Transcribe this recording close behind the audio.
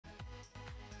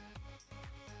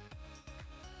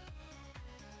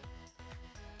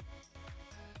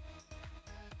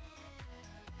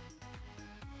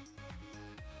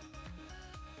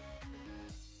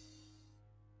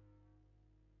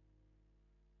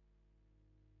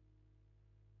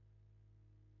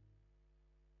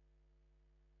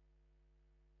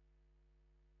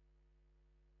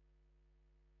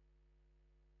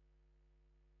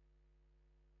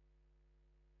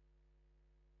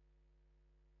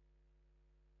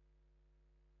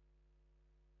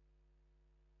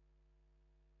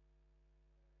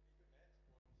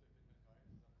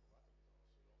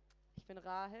bin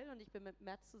Rahel und ich bin mit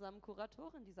Matt zusammen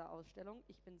Kuratorin dieser Ausstellung.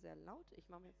 Ich bin sehr laut. Ich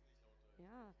mache mir...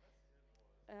 Ja.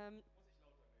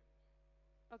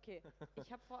 Okay,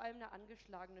 ich habe vor allem eine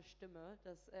angeschlagene Stimme.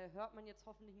 Das hört man jetzt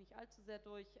hoffentlich nicht allzu sehr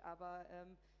durch, aber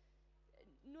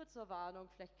nur zur Warnung,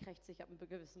 vielleicht krächze ich ab einem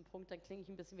gewissen Punkt, dann klinge ich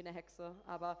ein bisschen wie eine Hexe.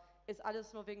 Aber ist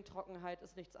alles nur wegen Trockenheit,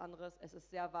 ist nichts anderes. Es ist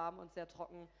sehr warm und sehr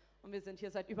trocken und wir sind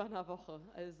hier seit über einer Woche.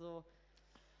 Also,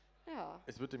 ja.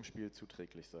 Es wird dem Spiel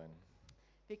zuträglich sein.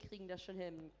 Wir kriegen das schon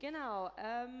hin. Genau.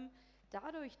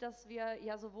 Dadurch, dass wir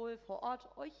ja sowohl vor Ort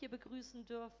euch hier begrüßen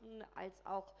dürfen, als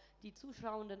auch die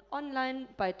Zuschauenden online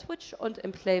bei Twitch und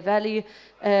im Play Valley,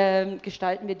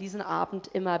 gestalten wir diesen Abend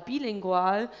immer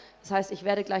bilingual. Das heißt, ich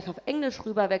werde gleich auf Englisch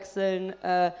rüberwechseln.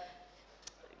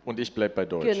 Und ich bleibe bei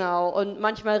Deutsch. Genau, und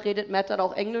manchmal redet Matt dann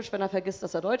auch Englisch, wenn er vergisst,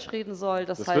 dass er Deutsch reden soll.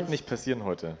 Das heißt, wird nicht passieren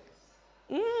heute.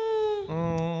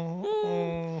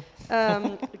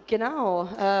 Genau.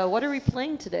 What are we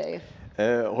playing today?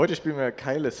 Heute spielen wir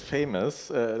Kyle is Famous.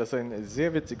 Das ist ein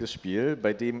sehr witziges Spiel,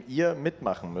 bei dem ihr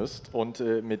mitmachen müsst. Und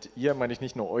mit ihr meine ich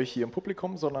nicht nur euch hier im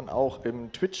Publikum, sondern auch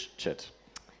im Twitch-Chat.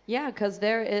 Yeah, because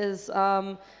there is,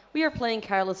 we are playing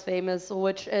Kyle is Famous,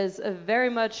 which is very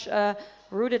much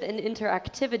rooted in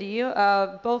interactivity,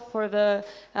 both for the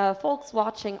folks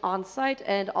watching on site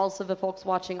and also the folks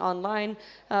watching online.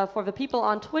 For the people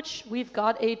on Twitch, we've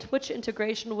got a Twitch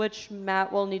integration, which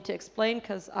Matt will need to explain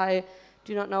because I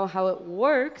do not know how it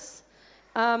works.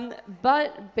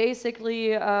 But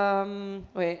basically,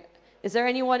 wait, is there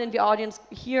anyone in the audience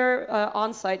here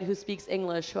on site who speaks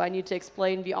English, who I need to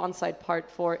explain the on-site part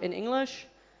for in English?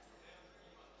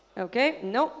 Okay,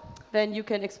 no. Then you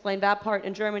can explain that part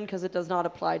in German, because it does not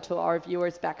apply to our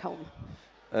viewers back home.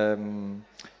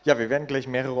 Ja, wir werden gleich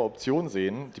mehrere Optionen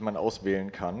sehen, die man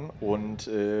auswählen kann. Und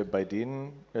bei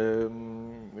denen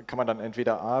kann man dann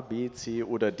entweder A, B, C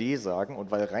oder D sagen. Und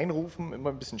weil reinrufen immer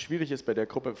ein bisschen schwierig ist bei der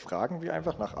Gruppe, fragen wir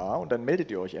einfach nach A und dann meldet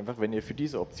ihr euch einfach, wenn ihr für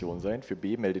diese Option seid. Für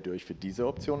B meldet ihr euch für diese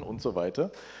Option und so weiter.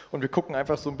 Und wir gucken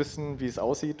einfach so ein bisschen, wie es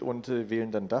aussieht und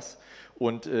wählen dann das.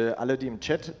 Und alle, die im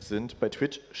Chat sind bei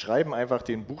Twitch, schreiben einfach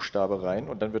den Buchstabe rein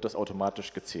und dann wird das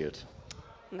automatisch gezählt.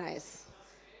 Nice.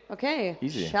 Okay,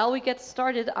 Easy. Shall we get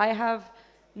started? I have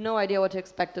no idea what to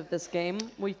expect of this game.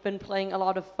 We've been playing a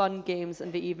lot of fun games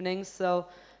in the evenings, so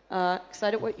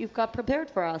excited what you've got prepared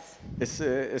for us.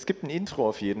 Es gibt ein Intro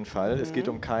auf jeden Fall. Es geht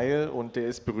um Kyle und der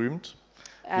ist berühmt,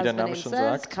 wie der Name schon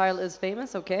sagt. Kyle is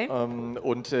famous, okay.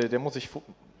 Und der muss sich...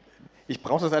 Ich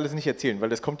brauche das alles nicht erzählen,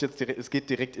 weil es geht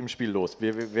direkt im Spiel los.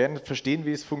 Wir werden verstehen,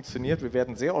 wie es funktioniert. Wir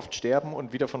werden sehr oft sterben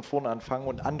und wieder von vorne anfangen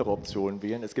und andere Optionen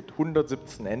wählen. Es gibt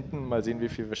 117 Enden. Mal sehen, wie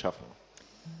viel wir schaffen.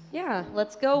 Yeah,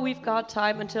 let's go. We've got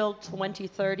time until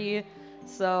 2030.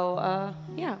 So,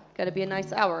 yeah, gotta be a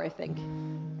nice hour, I think.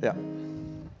 Ja.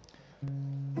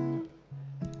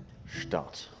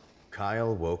 Start.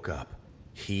 Kyle woke up.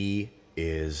 He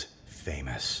is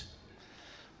famous.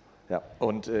 Ja,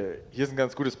 und hier ist ein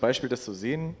ganz gutes Beispiel, das zu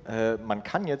sehen. Man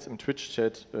kann jetzt im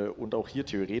Twitch-Chat und auch hier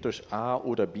theoretisch A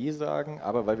oder B sagen,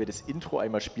 aber weil wir das Intro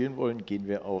einmal spielen wollen, gehen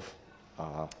wir auf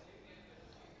A.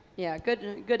 Yeah, good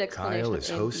explanation. Kyle is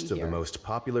host of the most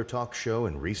popular talk show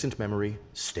in recent memory,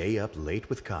 Stay Up Late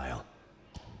with Kyle.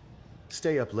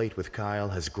 Stay Up Late with Kyle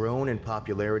has grown in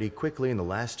popularity quickly in the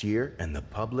last year, and the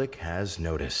public has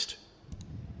noticed.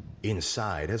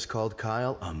 Inside has called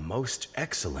Kyle a most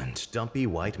excellent dumpy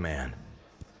white man.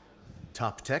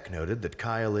 Top Tech noted that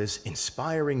Kyle is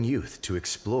inspiring youth to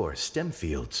explore STEM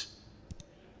fields.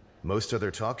 Most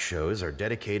other talk shows are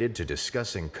dedicated to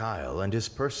discussing Kyle and his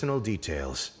personal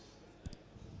details.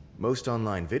 Most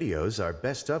online videos are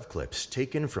best of clips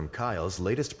taken from Kyle's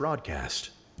latest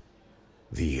broadcast.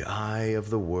 The eye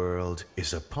of the world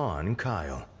is upon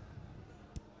Kyle.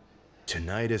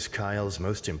 Tonight is Kyle's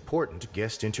most important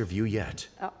guest interview yet.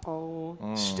 Uh-oh.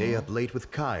 Stay Up Late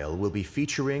with Kyle will be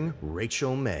featuring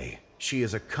Rachel May. She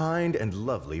is a kind and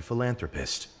lovely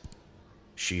philanthropist.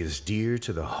 She is dear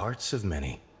to the hearts of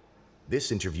many.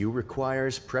 This interview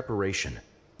requires preparation.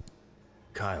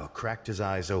 Kyle cracked his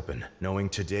eyes open, knowing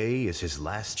today is his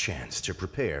last chance to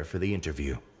prepare for the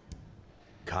interview.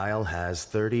 Kyle has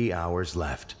 30 hours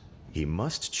left. He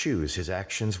must choose his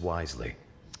actions wisely.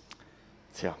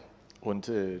 Tja.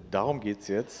 Und darum geht es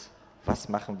jetzt. Was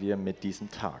machen wir mit diesem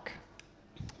Tag?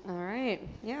 Alright,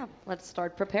 yeah, let's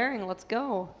start preparing, let's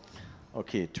go.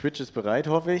 Okay, Twitch ist bereit,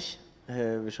 hoffe ich.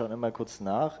 Wir schauen immer kurz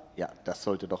nach. Ja, das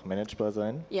sollte doch managebar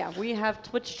sein. Yeah, we have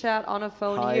Twitch chat on a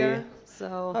phone Hi. here, so...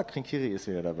 Ah, Krinkiri ist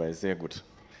wieder dabei, sehr gut.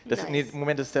 Nice. Nee,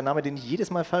 Moment, das ist der Name, den ich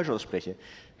jedes Mal falsch ausspreche.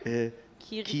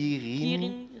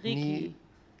 Kirin Riki.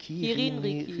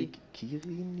 Kirinriki.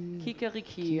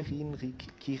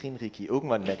 Kirinriki.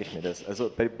 Irgendwann merke ich mir das.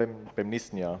 Also beim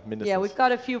nächsten Jahr mindestens. Yeah, we've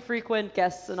got a few frequent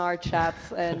guests in our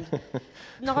chats and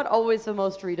not always the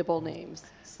most readable names.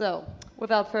 So,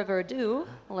 without further ado,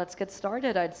 let's get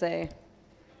started, I'd say.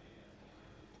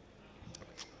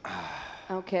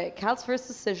 Okay, Cal's first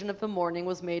decision of the morning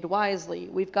was made wisely.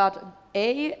 We've got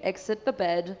A, exit the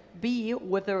bed, B,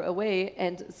 wither away,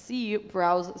 and C,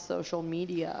 browse social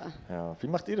media. Ja, wie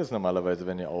macht ihr das normalerweise,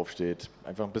 wenn ihr aufsteht?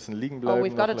 Einfach ein bisschen liegen bleiben? Oh,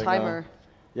 we've got a noch länger? timer.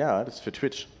 Ja, das ist für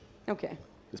Twitch. Okay.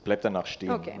 Das bleibt danach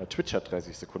stehen. Okay. Twitch hat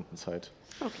 30 Sekunden Zeit.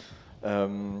 Okay.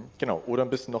 Genau, oder ein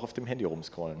bisschen noch auf dem Handy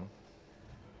rumscrollen.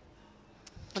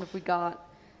 What have we got?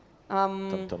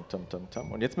 Tam, tam, tam, tam,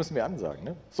 tam. Und jetzt müssen wir ansagen,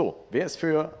 ne? So, wer ist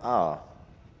für A?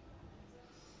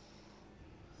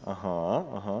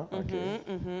 Aha, okay.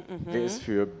 Wer ist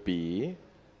für B?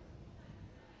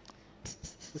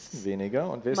 Das ist weniger.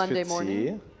 Und wer ist Monday für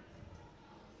C?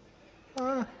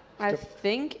 morning. I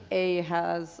think A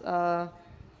has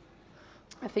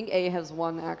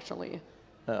one actually.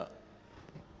 Ja.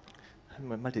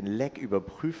 Mal den Lag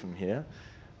überprüfen hier.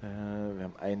 Wir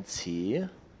haben ein C.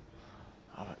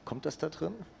 Aber kommt das da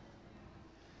drin?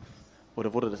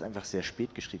 Oder wurde das einfach sehr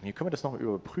spät geschrieben? Hier können wir das noch mal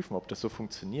überprüfen, ob das so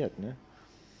funktioniert, ne?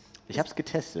 Ich habe es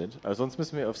getestet, aber sonst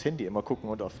müssen wir aufs Handy immer gucken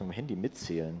und auf dem Handy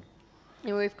mitzählen.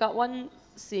 Yeah, we've got one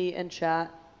C in chat.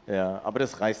 Ja, aber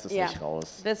das reißt es Yeah. nicht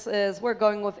raus. This is, we're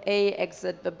going with A,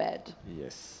 exit the bed.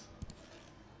 Yes.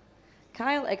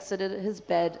 Kyle exited his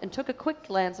bed and took a quick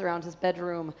glance around his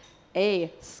bedroom. A,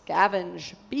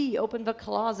 scavenge. B, open the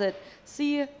closet.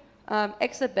 C,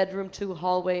 exit bedroom to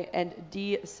hallway. And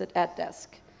D, sit at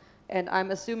desk. And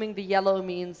I'm assuming the yellow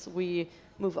means we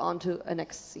move on to a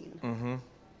next scene.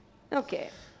 Okay.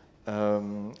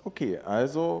 Okay,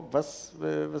 also was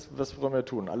wollen wir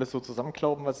tun? Alles so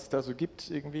zusammenklauben, was es da so gibt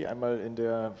irgendwie? Einmal in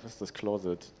der, was ist das,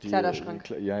 Closet? Kleiderschrank.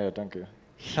 Ja, danke.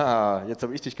 Ha, jetzt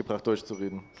habe ich dich gebracht, Deutsch zu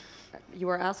reden. You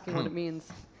were asking what it means.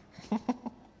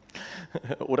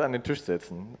 Oder an den Tisch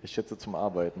setzen. Ich schätze zum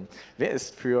Arbeiten. Wer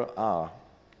ist für A?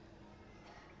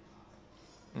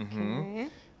 Okay.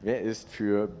 Wer ist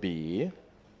für B?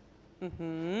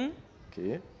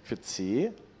 Okay. Für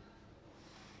C?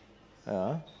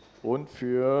 Ja. Und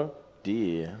für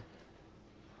D?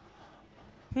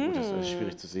 Das ist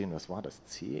schwierig zu sehen. Was war das?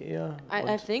 C eher?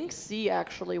 I think C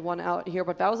actually won out here,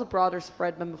 but that was a broader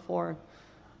spread than before.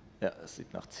 Ja, es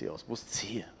sieht nach C aus. Wo ist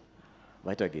C?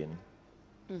 Weitergehen.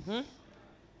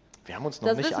 Wir haben uns noch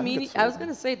Does nicht this mean, angezogen. I was going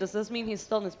to say, does this mean he's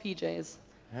still in his PJs?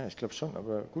 Ja, ich glaube schon,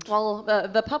 aber gut. Well,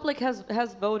 the public has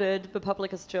voted, the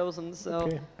public has chosen, so.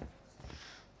 Okay.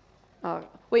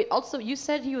 Wait, also, you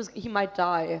said he might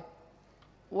die.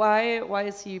 Why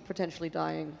is he potentially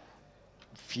dying?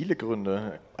 Viele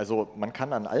Gründe. Also man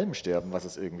kann an allem sterben, was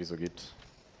es irgendwie so gibt.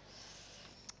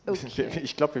 Okay.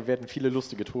 Ich glaube, wir werden viele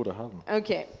lustige Tode haben.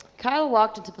 Okay. Kyle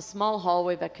walked into the small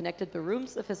hallway that connected the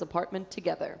rooms of his apartment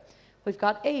together. We've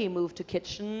got A, move to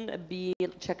kitchen, B,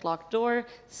 check locked door,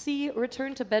 C,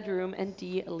 return to bedroom, and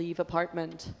D, leave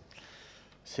apartment.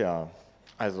 Tja,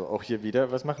 also auch hier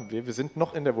wieder, was machen wir? Wir sind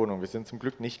noch in der Wohnung, wir sind zum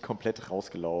Glück nicht komplett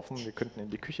rausgelaufen. Wir könnten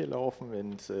in die Küche laufen,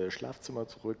 ins Schlafzimmer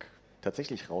zurück,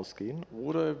 tatsächlich rausgehen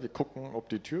oder wir gucken, ob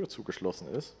die Tür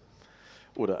zugeschlossen ist.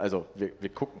 Oder, also, wir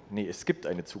gucken, nee, es gibt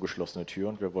eine zugeschlossene Tür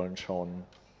und wir wollen schauen,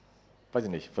 weiß ich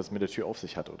nicht, was es mit der Tür auf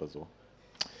sich hat oder so.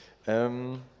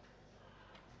 Wer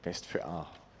ist für A?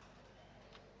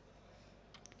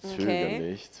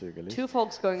 Okay. Zögerlich. 2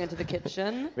 folks going into the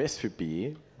kitchen. Wer ist für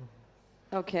B?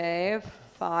 Okay,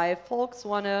 6 folks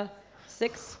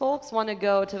wanna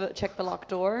go to check the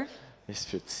locked door. Wer ist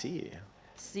für C?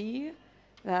 C,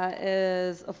 that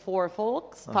is 4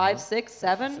 folks. 5, 6,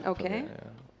 7, okay.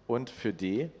 Und für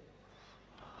D?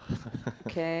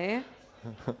 Okay.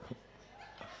 Do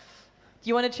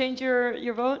you want to change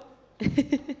your vote?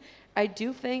 I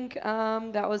do think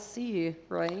that was C,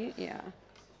 right? Yeah.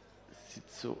 Sieht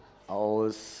so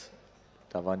aus.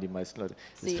 Da waren die meisten Leute.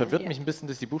 Es C, verwirrt ja. mich ein bisschen,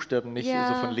 dass die Buchstaben nicht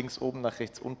Ja. so von links oben nach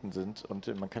rechts unten sind und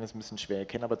man kann es ein bisschen schwer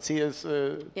erkennen. Aber C ist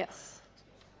Yes.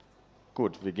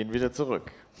 gut. Wir gehen wieder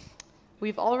zurück.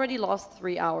 We've already lost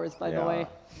 3 hours, by the Ja. way.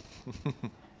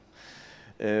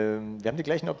 Wir haben die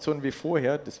gleichen Optionen wie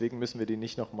vorher, deswegen müssen wir die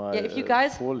nicht nochmal Yeah, if you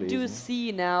guys do vorlesen.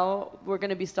 C now, we're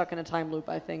going to be stuck in a time loop,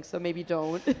 I think, so maybe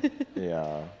don't.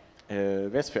 Ja.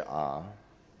 Wer ist für A?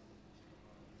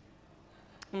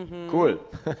 Cool.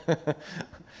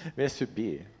 Wer ist für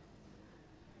B?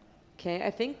 Okay,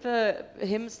 I think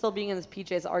him still being in his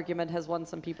PJs argument has won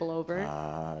some people over.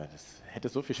 Ah, das hätte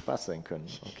so viel Spaß sein können.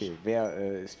 Okay, wer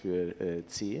ist für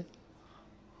C?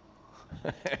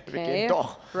 Wir Okay, gehen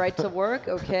doch. right to work,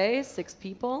 okay, 6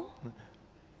 people.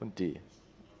 Und D.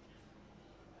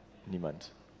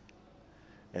 Niemand.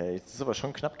 Jetzt ist aber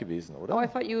schon knapp gewesen, oder? Oh, I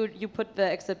thought you put the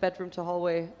exit bedroom to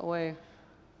hallway away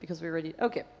because we already.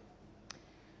 Okay.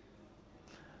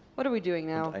 What are we doing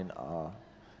now? Und ein A.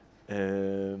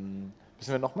 Müssen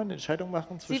wir nochmal eine Entscheidung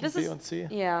machen zwischen B und C?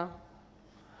 Yeah.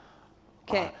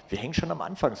 Okay. Wir hängen schon am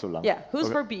Anfang so lang. Yeah. Who's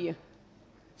for B?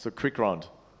 So Quick Round.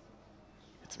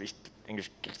 Jetzt will ich Englisch.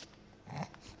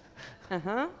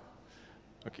 Aha.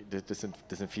 Okay, das sind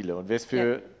viele. Und wer ist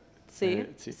für C?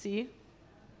 C.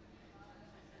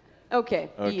 Okay.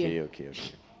 B. Okay.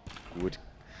 Gut.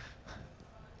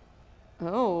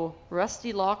 Oh,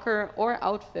 rusty locker or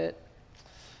outfit.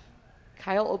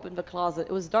 Kyle opened the closet.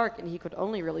 It was dark and he could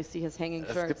only really see his hanging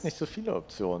Es shirts. gibt nicht so viele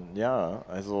Optionen. Ja,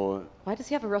 also Why does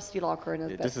he have a rusty locker in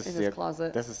his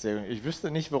closet? Das ist sehr. Ich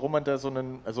wüsste nicht, warum man da so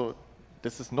einen. Also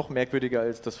das ist noch merkwürdiger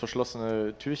als das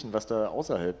verschlossene Türchen, was da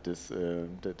außerhalb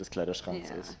des Kleiderschranks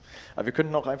ist. Aber wir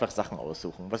könnten auch einfach Sachen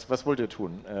aussuchen. Was wollt ihr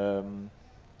tun?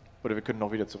 Oder wir könnten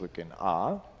auch wieder zurückgehen.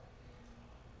 A.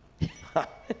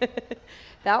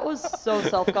 That was so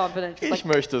self-confident. Ich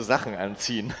möchte Sachen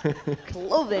anziehen.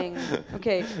 Clothing.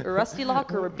 Okay, rusty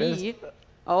locker, B.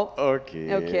 Oh.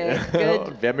 Okay. Okay, good.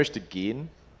 Und wer möchte gehen?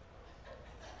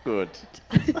 Gut.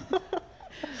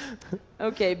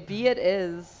 Okay, B it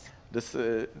is. Das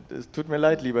tut mir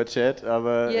leid, lieber Chat,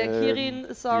 aber Yeah,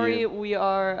 Kirin, sorry, we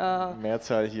are...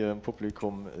 Mehrzahl hier im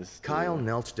Publikum ist... Kyle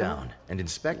knelt down and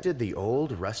inspected the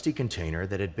old, rusty container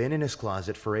that had been in his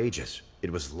closet for ages.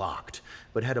 It was locked,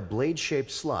 but had a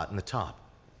blade-shaped slot in the top.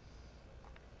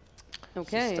 Das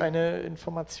Okay. ist eine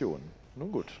Information. Nun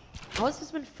gut. How has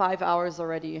this been 5 hours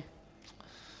already?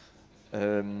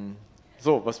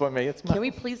 So, was wollen wir jetzt Can machen?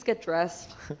 we please get dressed?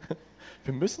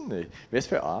 Wir müssen nicht. Wer ist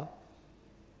für A?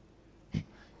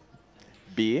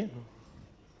 B?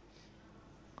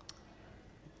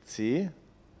 C?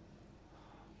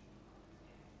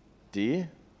 D?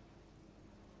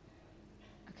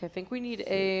 Okay, I think we need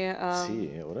a...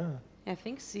 C, oder? I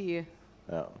think C.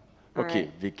 Ja. Okay,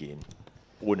 Alright. wir gehen.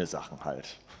 Ohne Sachen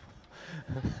halt.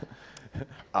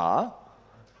 A?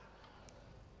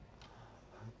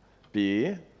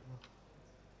 B?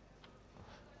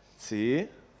 C?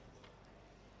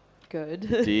 Good.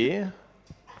 D?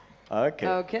 Okay.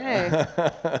 Okay.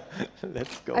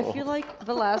 Let's go. I feel like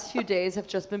the last few days have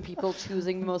just been people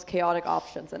choosing the most chaotic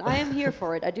options, and I am here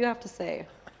for it, I do have to say.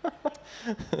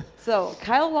 So,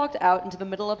 Kyle walked out into the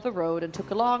middle of the road and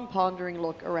took a long, pondering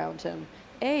look around him.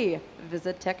 A.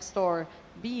 Visit tech store.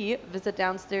 B. Visit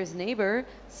downstairs neighbor.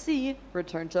 C.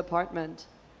 Return to apartment.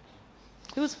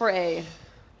 Who's for A?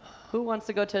 Who wants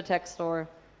to go to a tech store?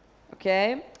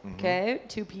 Okay. Okay.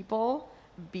 2 people.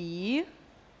 B.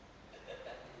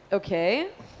 Okay.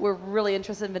 We're really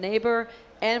interested in the neighbor.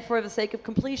 And for the sake of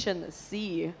completion,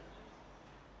 C.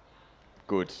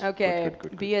 Gut. Okay.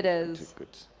 Gut. B it is.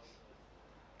 Gut.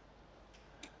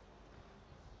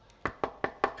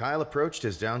 Kyle approached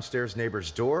his downstairs neighbor's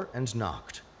door and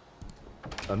knocked.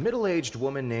 A middle-aged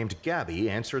woman named Gabby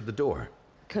answered the door.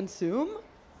 Consume?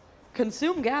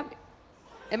 Consume Gabby.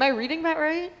 Am I reading that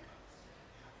right?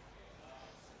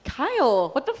 Kyle,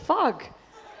 what the fuck?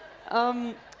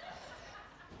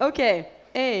 Okay.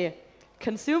 A.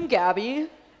 Consume Gabby.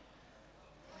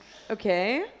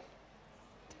 Okay.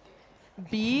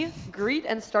 B. Greet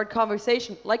and start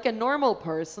conversation like a normal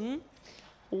person.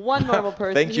 1 normal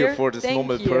person Thank you here. for this Thank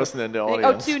normal you. person in the Oh,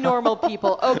 audience. 2 normal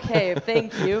people. Okay,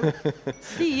 thank you.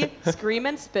 C. Scream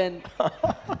and spin.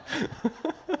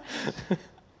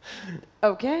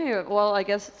 Okay, well, I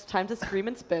guess it's time to scream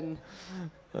and spin.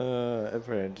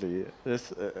 Apparently.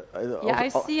 Das, Yeah, I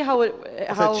see how it...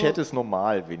 Außer Chat ist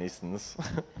normal wenigstens.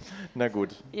 Na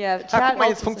gut. Yeah, Guck chat mal,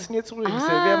 jetzt also- funktioniert es übrigens.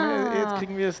 Jetzt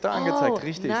kriegen wir es da angezeigt.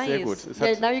 Richtig, nice. sehr gut. Es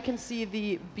Yeah, hat, now you can see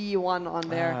the B1 on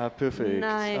there. perfekt.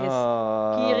 Nice.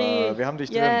 Kiri, Kiri, wir haben dich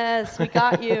yes, we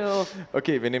got you. drin.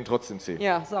 Okay, wir nehmen trotzdem C.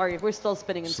 Yeah, sorry, we're still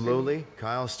spinning and screaming. Slowly,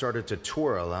 Kyle started to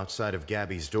twirl outside of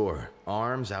Gabby's door,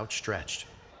 arms outstretched.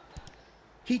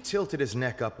 He tilted his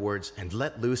neck upwards and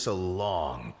let loose a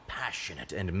long,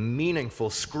 passionate, and meaningful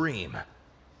scream.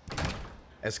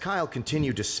 As Kyle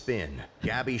continued to spin,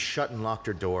 Gabby shut and locked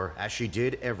her door, as she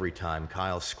did every time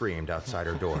Kyle screamed outside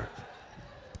her door.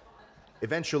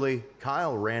 Eventually,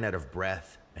 Kyle ran out of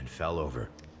breath and fell over.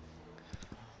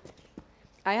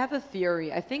 I have a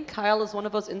theory. I think Kyle is one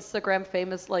of those Instagram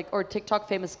famous, or TikTok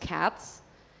famous cats.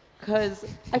 Because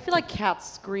I feel like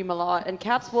cats scream a lot, and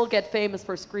cats will get famous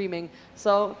for screaming.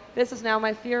 So this is now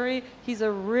my theory. He's a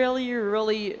really,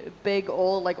 really big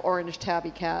old orange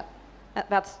tabby cat.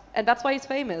 That's why he's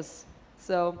famous.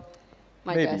 So,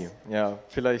 my Maybe. guess. Ja,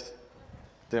 vielleicht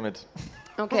damit.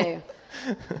 Okay.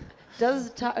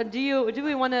 Do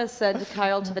we want to send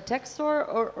Kyle to the tech store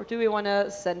or do we want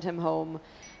to send him home?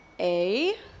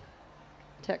 A,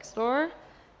 tech store.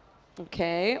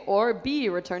 Okay. Or B,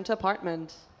 return to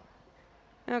apartment.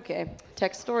 Okay.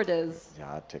 Tech store it is.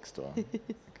 Ja, Tech Store.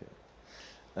 Okay.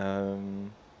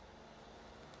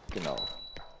 Genau.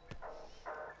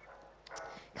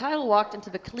 Kyle walked into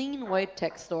the clean white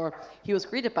tech store. He was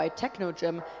greeted by Techno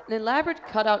Jim, an elaborate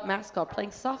cutout mascot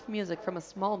playing soft music from a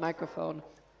small microphone.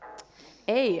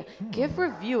 A, give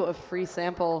review of free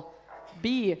sample.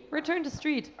 B, return to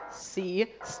street. C,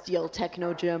 steal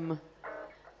Techno Jim.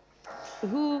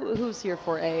 Who's here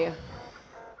for A?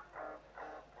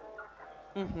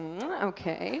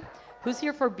 Okay. Who's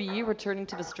here for B, returning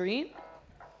to the street?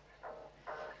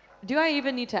 Do I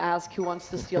even need to ask who wants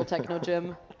to steal Techno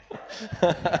Jim?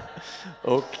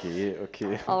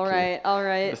 Okay. All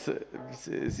right. Das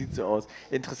sieht so aus.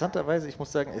 Interessanterweise, ich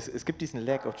muss sagen, es gibt diesen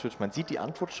Lag auf Twitch. Man sieht die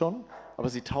Antwort schon, aber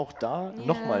sie taucht da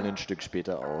nochmal ein Stück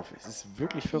später auf. Es ist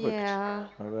wirklich verrückt. Yeah.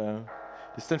 Aber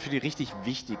das ist dann für die richtig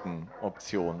wichtigen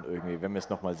Optionen irgendwie, wenn wir es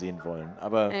nochmal sehen wollen.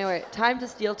 Aber Anyway, time to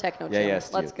steal Techno Jim. Yeah,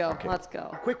 steal. Let's go. Okay. Let's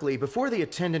go. Quickly, before the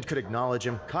attendant could acknowledge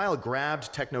him, Kyle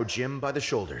grabbed Techno Jim by the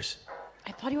shoulders.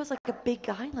 I thought he was like a big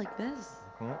guy like this.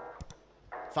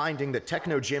 Finding that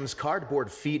Techno Jim's cardboard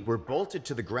feet were bolted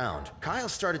to the ground, Kyle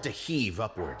started to heave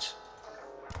upwards.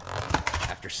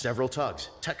 After several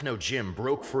tugs, Techno Jim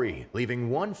broke free, leaving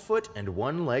one foot and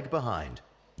one leg behind.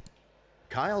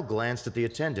 Kyle glanced at the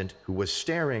attendant, who was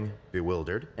staring,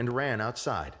 bewildered, and ran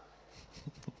outside.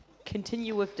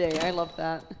 Continue with day. I love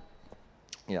that.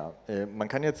 ja, man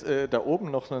kann jetzt da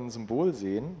oben noch ein Symbol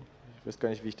sehen. Ich weiß gar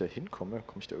nicht, wie ich da hinkomme.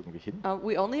 Komme ich da irgendwie hin?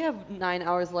 We only have 9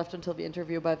 hours left until the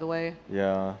interview, by the way.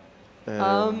 Ja.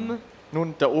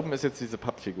 Nun, da oben ist jetzt diese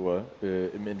Pappfigur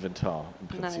im Inventar im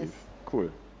Prinzip. Nice.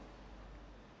 Cool.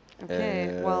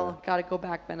 Okay, well, gotta go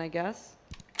back then, I guess.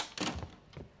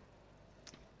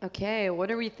 Okay,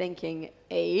 what are we thinking?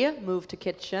 A, move to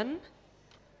kitchen.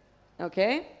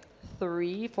 Okay,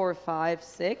 3, 4, 5,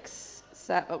 6,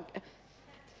 7.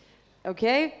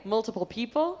 Okay, multiple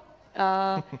people.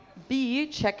 B,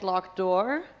 check locked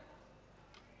door.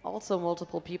 Also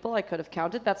multiple people, I could have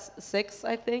counted. That's 6,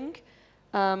 I think.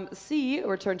 C,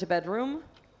 return to bedroom.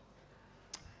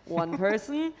 1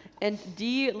 person. And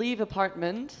D, leave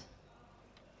apartment.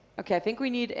 Okay, I think we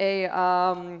need a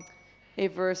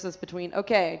versus between.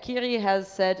 Okay, Kiri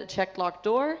has said check locked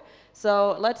door.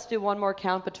 So let's do one more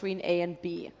count between A and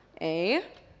B. A.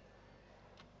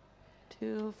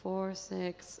 2, 4,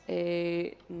 6,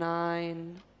 8,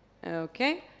 9.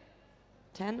 Okay.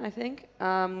 10, I think.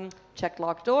 Check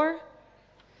locked door.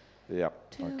 Ja,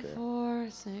 2, okay. 4,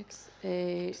 6,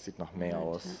 8. Das sieht nach mehr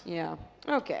aus. 10. Yeah.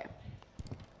 Okay.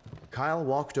 Kyle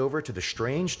walked over to the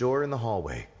strange door in the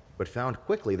hallway, but found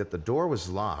quickly that the door was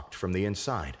locked from the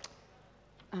inside.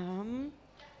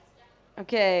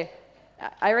 Okay.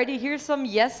 I already hear some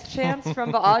yes chants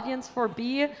from the audience for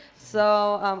B,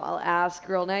 so I'll ask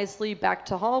real nicely, back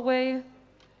to hallway.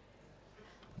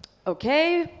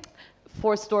 Okay.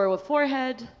 Force door with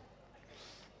forehead.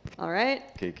 All right.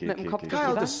 Okay.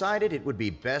 Kyle decided it would be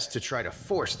best to try to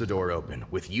force the door open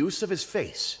with use of his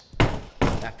face.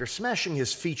 After smashing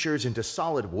his features into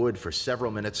solid wood for several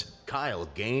minutes, Kyle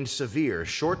gained severe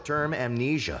short-term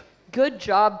amnesia. Good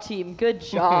job, team. Good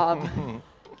job.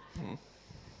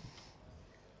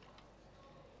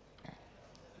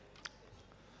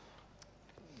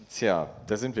 Tja,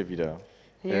 da sind wir wieder.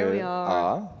 Here we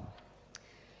are.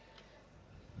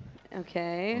 A.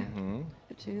 Okay.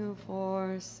 2,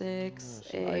 4, 6,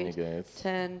 8,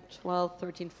 10, 12,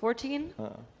 13, 14.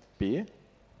 B.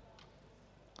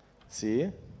 C.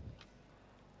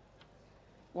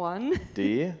 1.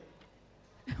 D.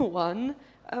 1.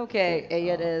 Okay, A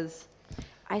it is.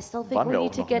 I still think Waren we wir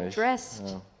need auch to noch get nicht. dressed.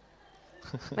 Ja.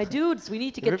 My dudes, we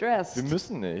need to get dressed. Wir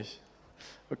müssen nicht.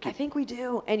 I Okay. think we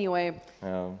do. Anyway,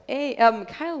 Ja.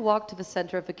 Kyle walked to the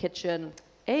center of the kitchen.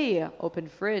 A, open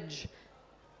fridge.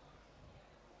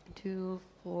 2,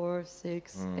 4,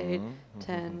 6, 8,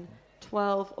 10,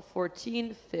 12,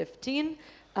 14, 15.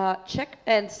 Check,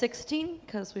 and 16,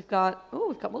 because we've got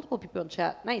multiple people in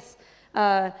chat. Nice.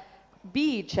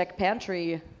 B, check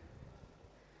pantry.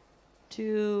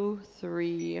 2,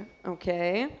 3.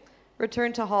 Okay.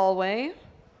 Return to hallway.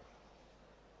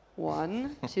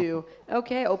 1, 2.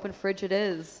 Okay, open fridge it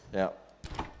is. Ja.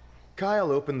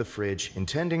 Kyle opened the fridge,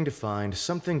 intending to find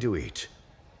something to eat.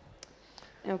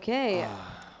 Okay.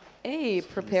 A,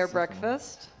 prepare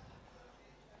breakfast.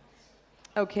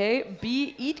 Okay.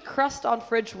 B, eat crust on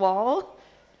fridge wall.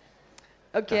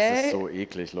 Okay. Das ist so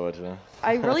eklig, Leute.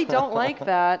 I really don't like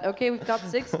that. Okay, we've got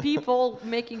 6 people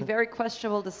making very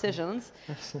questionable decisions.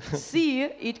 C,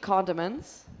 eat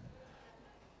condiments.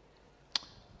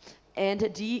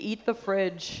 And D, eat the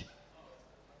fridge.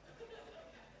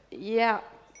 Yeah.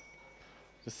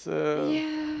 Das,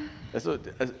 Yeah. also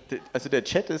der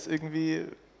Chat ist irgendwie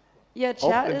Yeah, auch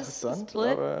chat is interessant,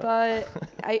 split, aber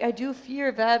but I do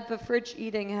fear that the fridge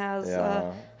eating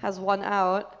has won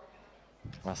out.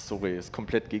 ach, sorry, ist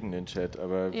komplett gegen den Chat,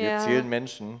 aber wir Ja. zählen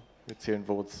Menschen, wir zählen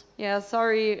Votes. Yeah,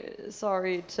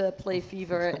 sorry to play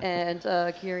Fever and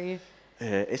Kiri.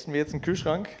 Essen wir jetzt einen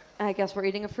Kühlschrank? I guess we're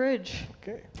eating a fridge.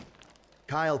 Okay.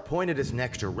 Kyle pointed his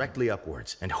neck directly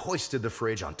upwards and hoisted the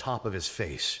fridge on top of his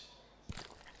face.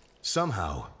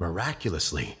 Somehow,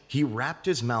 miraculously, he wrapped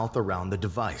his mouth around the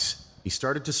device. He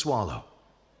started to swallow.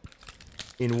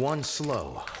 In one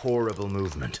slow, horrible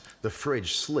movement, the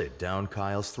fridge slid down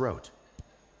Kyle's throat.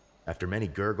 After many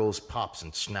gurgles, pops,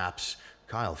 and snaps,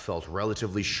 Kyle felt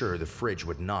relatively sure the fridge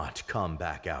would not come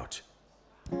back out.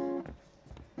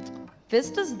 This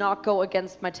does not go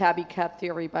against my tabby cat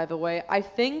theory, by the way. I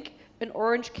think an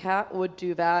orange cat would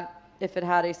do that if it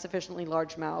had a sufficiently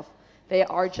large mouth. They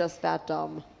are just that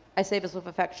dumb. I say this with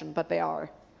affection, but they are.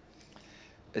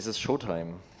 Es ist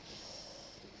Showtime.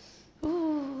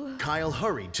 Kyle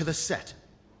hurried to the set.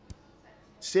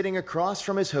 Sitting across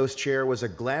from his host chair was a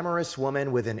glamorous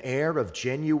woman with an air of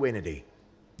genuinity.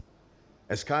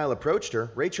 As Kyle approached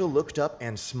her, Rachel looked up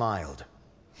and smiled.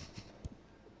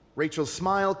 Rachel's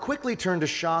smile quickly turned to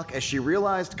shock as she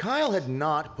realized Kyle had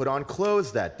not put on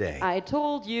clothes that day. I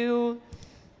told you.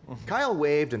 Kyle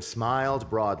waved and smiled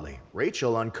broadly.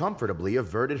 Rachel uncomfortably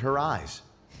averted her eyes.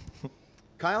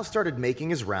 Kyle started making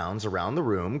his rounds around the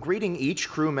room, greeting each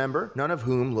crew member, none of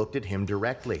whom looked at him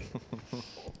directly.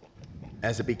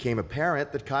 As it became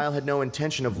apparent that Kyle had no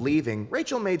intention of leaving,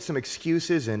 Rachel made some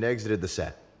excuses and exited the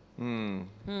set. One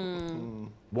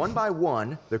by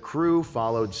one, the crew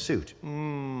followed suit.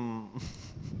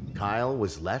 Kyle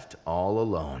was left all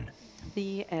alone.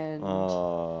 The end.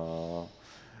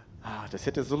 Das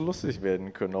hätte so lustig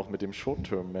werden können, auch mit dem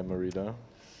Short-Term-Memory da.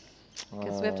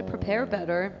 Guess we have to prepare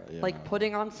better, like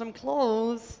putting on some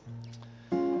clothes.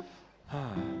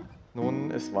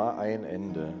 Nun, es war ein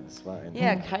Ende. Es war ein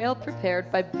Yeah, Kyle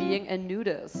prepared by being a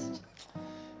nudist.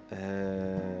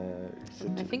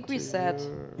 I think reset.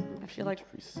 I feel like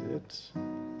Reset.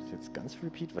 Ist jetzt ganz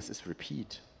Repeat? Was ist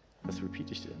Repeat? Was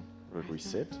repeat ich denn? Oder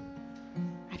Reset?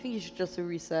 I think you should just do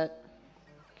reset.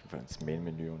 Gehen wir ins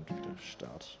Main-Menü und wieder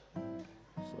Start.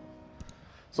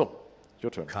 So,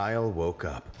 your turn. Kyle woke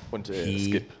up. Und He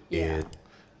skip. it.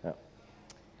 Ja.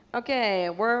 Okay,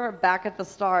 we're back at the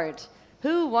start.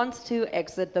 Who wants to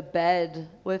exit the bed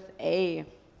with A?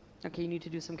 Okay, you need to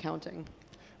do some counting.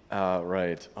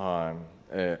 Right.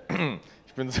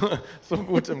 Ich bin so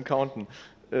gut im Counten.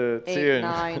 8,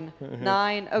 Zählen.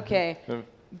 9. Okay.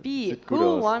 B. Sieht gut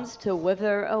Who aus. wants to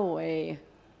wither away?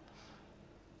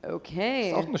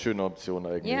 Okay. Ist auch eine schöne Option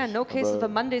eigentlich. Yeah, no case of aber-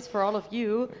 the Mondays for all of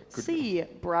you. C.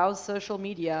 Browse social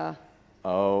media.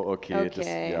 Oh, okay. Das,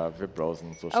 Okay. ja, wir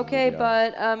browsen Social Okay, Media.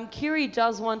 but Kiri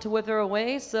does want to wither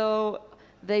away, so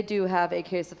they do have a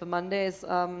case of the Mondays.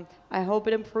 I hope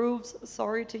it improves.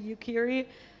 Sorry to you, Kiri.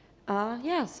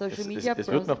 Yeah, social media Es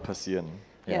wird browsing. noch passieren.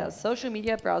 Yeah, social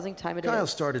media browsing time it Kyle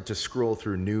is. started to scroll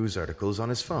through news articles on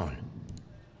his phone.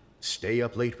 Stay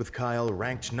Up Late with Kyle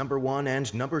ranked #1 and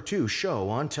 #2 show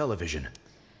on television.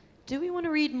 Do we want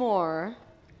to read more?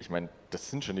 Ich meine, das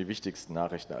sind schon die wichtigsten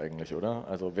Nachrichten eigentlich, oder?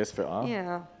 Also, wer ist für A?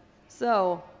 Yeah.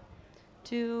 So,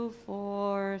 2,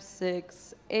 4,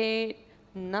 6, 8,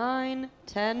 9,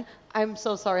 10. I'm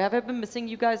so sorry. Have I been missing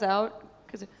you guys out?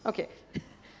 Okay.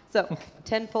 So,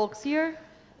 10 folks here.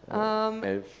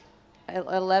 11.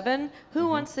 11. Who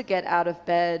wants to get out of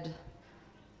bed?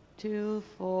 2,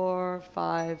 4,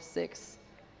 5, 6.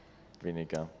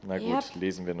 Weniger. Na gut, Yep.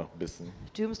 lesen wir noch ein bisschen.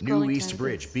 Doom New scrolling East time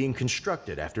Bridge is- being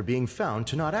constructed after being found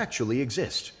to not actually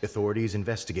exist. Authorities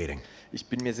investigating. Ich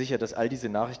bin mir sicher, dass all diese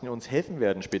Nachrichten uns helfen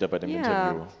werden später bei dem Ja.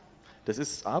 Interview. Das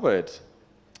ist Arbeit.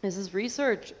 This is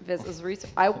research. This is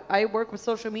research. I work with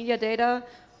social media data.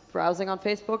 Browsing on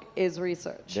Facebook is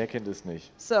research. Wer kennt es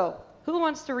nicht? So, who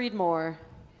wants to read more?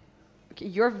 Okay,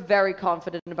 you're very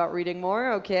confident about reading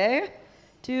more, okay?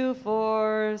 2,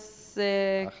 4,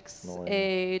 6, 8, 9.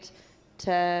 8,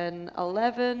 10,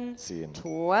 11, 10.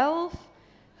 12.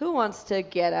 Who wants to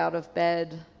get out of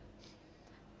bed?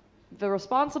 The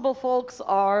responsible folks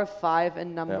are 5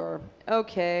 in number.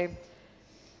 Okay.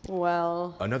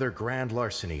 Well, Another grand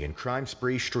larceny and crime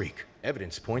spree streak.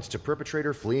 Evidence points to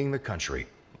perpetrator fleeing the country.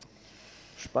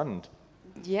 Spannend.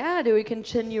 yeah, do we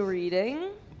continue reading?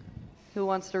 Who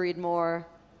wants to read more?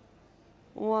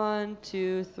 1,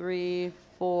 2, 3,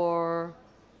 4,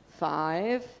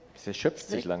 5. Es erschöpft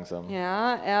sich langsam.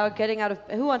 Yeah, getting out of.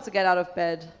 Who wants to get out of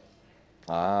bed?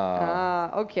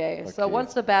 Okay. So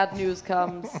once the bad news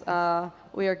comes,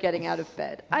 we are getting out of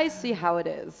bed. I see how it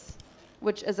is,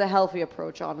 which is a healthy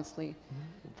approach, honestly.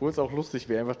 Obwohl es auch lustig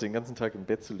wäre, einfach den ganzen Tag im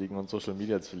Bett zu liegen und Social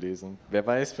Media zu lesen. Wer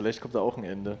weiß, vielleicht kommt da auch ein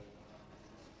Ende.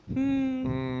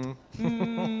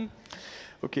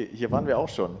 Okay, hier waren wir auch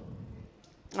schon.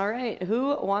 Alright,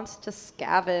 who wants to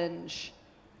scavenge?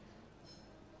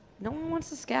 No one wants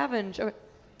to scavenge.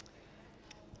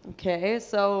 Okay,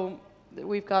 so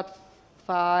we've got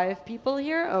 5 people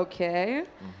here. Okay.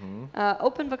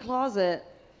 Open the closet.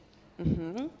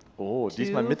 Oh, 2,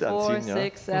 diesmal mit 4, anziehen,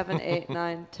 6, 7, 8,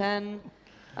 9, 10.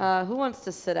 Who wants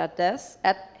to sit at the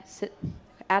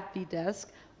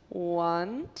desk?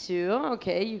 1, 2.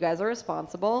 Okay, you guys are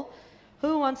responsible.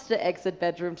 Who wants to exit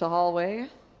bedroom to hallway?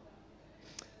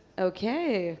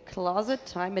 Okay, closet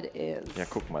time it is. Ja,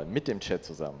 guck mal, mit dem Chat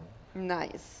zusammen.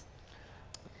 Nice.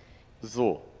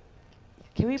 So.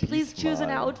 Can we please choose an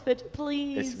Diesmal. outfit,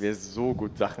 please? Es wäre so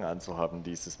gut, Sachen anzuhaben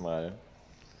dieses Mal.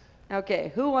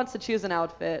 Okay, who wants to choose an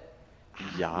outfit?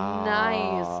 Ja.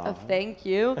 Nice, thank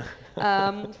you.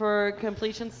 For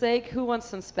completion's sake, who wants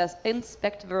to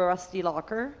inspect the rusty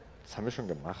locker? Das haben wir schon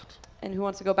gemacht. And who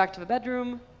wants to go back to the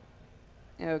bedroom?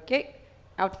 Okay,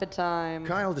 outfit time.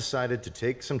 Kyle decided to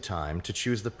take some time to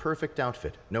choose the perfect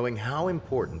outfit, knowing how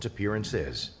important appearance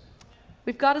is.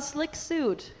 We've got a slick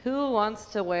suit. Who wants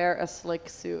to wear a slick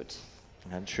suit?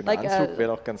 Ja, ein schöner Like Anzug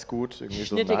wäre doch ganz gut. Irgendwie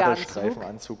so ein schnittiger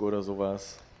Nadelstreifenanzug oder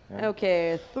sowas. Ja.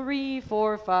 Okay, 3,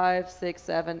 4, 5, 6,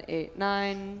 7, 8,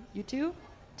 9. You two?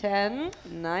 10.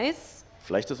 Nice.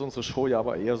 Vielleicht ist unsere Show ja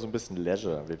aber eher so ein bisschen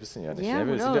Leisure. Wir wissen ja nicht. Yeah,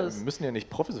 Wir who knows? müssen ja nicht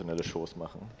professionelle Shows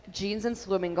machen. Jeans and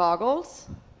swimming goggles.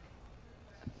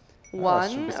 ist schon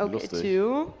 1, ein bisschen okay, lustig.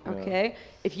 2, okay.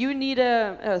 If you need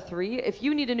a 3, if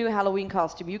you need a new Halloween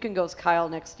costume, you can go as Kyle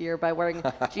next year by wearing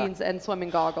jeans and swimming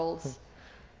goggles.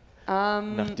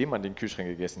 Nachdem man den Kühlschrank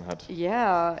gegessen hat.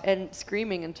 Yeah, and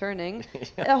screaming and turning.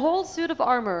 A whole suit of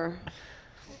armor.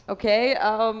 Okay,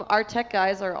 our tech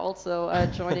guys are also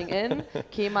joining in.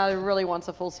 Kemal really wants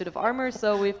a full suit of armor,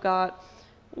 so we've got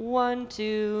 1,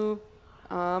 2,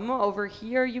 over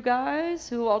here, you guys,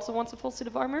 who also wants a full suit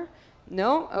of armor?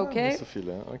 No? Okay. Nicht so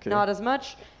viele. Okay. Not as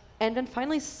much. And then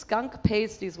finally, skunk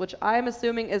pasties, which I'm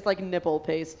assuming is like nipple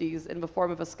pasties in the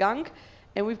form of a skunk.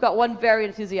 And we've got one very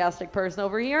enthusiastic person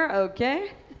over here.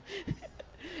 Okay.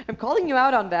 I'm calling you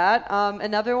out on that.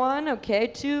 Another one. Okay.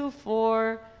 2,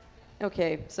 4.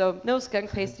 Okay. So no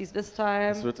skunk pasties this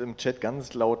time. Es wird im Chat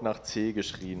ganz laut nach C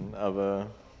geschrien, aber...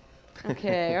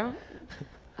 Okay.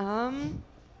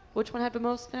 Which one had the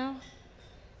most now?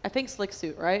 I think slick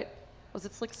suit, right? Was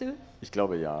it slick suit? Ich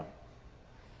glaube ja.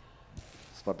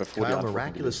 Das war bevor die Kyle Antworten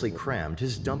miraculously gelesen wurden. crammed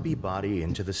his dumpy body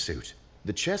into the suit.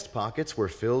 The chest pockets were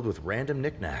filled with random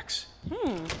knickknacks.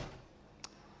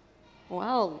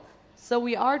 Well, so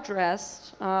we are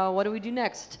dressed. What do we do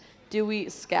next? Do we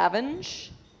scavenge?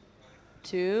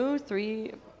 2,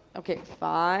 3, okay,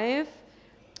 5.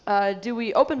 Do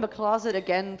we open the closet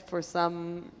again for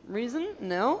some reason?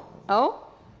 No? Oh?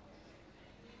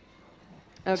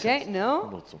 Okay, no.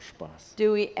 Nur zum Spaß.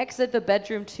 Do we exit the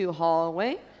bedroom to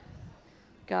hallway?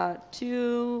 Got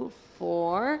 2,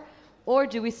 4. Or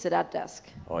do we sit at desk?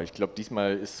 Oh, ich glaube,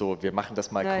 diesmal ist so, wir machen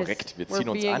das mal Nice. korrekt. Wir We're ziehen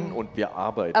uns being an und wir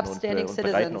arbeiten und upstanding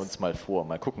bereiten citizens. uns mal vor.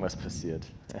 Mal gucken, was passiert.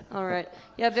 All right.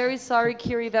 Yeah, very sorry,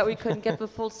 Kiri, that we couldn't get the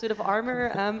full suit of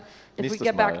armor. If we Nächstes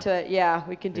get back Mal. to it, yeah,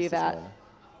 we can do Nächstes that.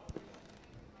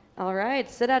 Mal. All right,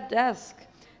 sit at desk.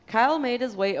 Kyle made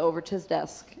his way over to his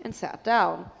desk and sat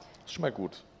down. Ist schon mal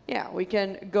gut. Yeah, we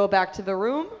can go back to the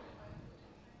room.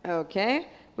 Okay.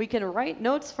 We can write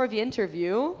notes for the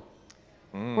interview.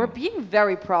 We're being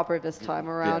very proper this time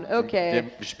around. Okay.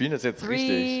 Wir spielen das jetzt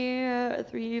richtig.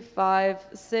 3, 5,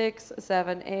 6,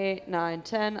 7, 8, 9,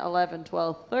 10, 11,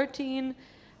 12, 13.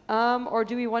 Or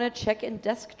do we want to check in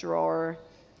desk drawer?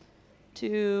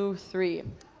 2, 3,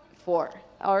 4.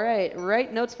 All right,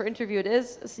 write notes for interview it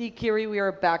is. See, Kiri, we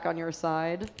are back on your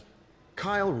side.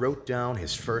 Kyle wrote down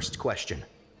his first question.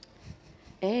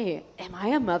 A, am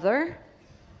I a mother?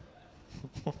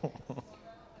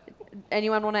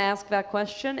 Anyone want to ask that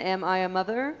question? Am I a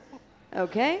mother?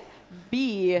 Okay.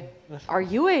 B, are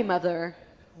you a mother?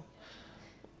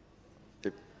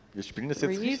 Wir spielen das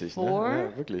jetzt 3, richtig, 4. ne?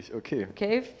 Ja, wirklich, okay.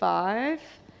 Okay, 5.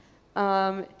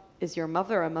 Is your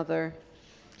mother a mother?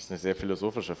 Das ist eine sehr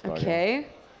philosophische Frage. Okay.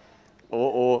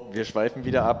 Oh, wir schweifen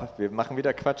wieder ab. Wir machen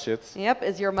wieder Quatsch jetzt. Yep,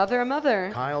 is your mother a mother?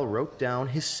 Kyle wrote down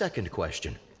his second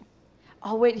question.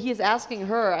 Oh wait, he is asking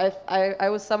her. I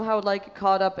was somehow like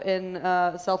caught up in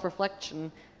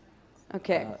self-reflection.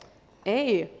 Okay.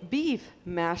 A, beef,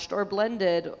 mashed or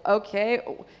blended. Okay.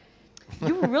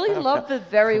 You really love the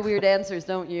very weird answers,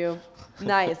 don't you?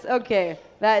 Nice. Okay,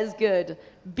 that is good.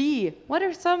 B, what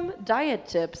are some diet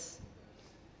tips?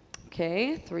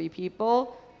 Okay, 3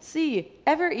 people. C,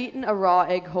 ever eaten a raw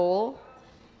egg whole?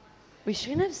 We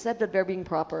shouldn't have said that they're being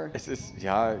proper. Es ist,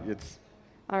 ja, jetzt...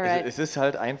 Alright. Es ist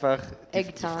halt einfach, die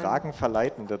Egg time. Fragen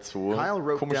verleiten dazu, Kyle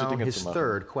wrote komische down Dinge his zu machen.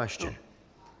 third question.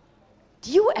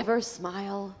 Do you ever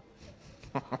smile?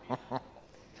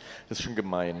 Das ist schon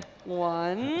gemein,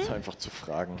 1. das einfach zu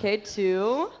fragen. Okay,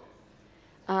 2.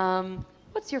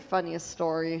 What's your funniest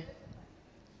story?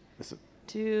 Das, 2,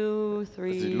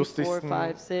 3, die 4, lustigsten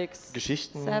 5, 6,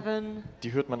 Geschichten, 7.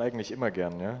 die hört man eigentlich immer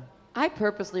gern, ja? I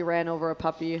purposely ran over a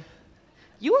puppy.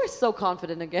 You are so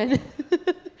confident again.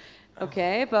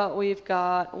 Okay, but we've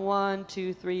got 1,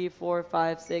 2, 3, 4,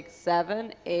 5, 6,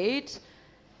 7, 8.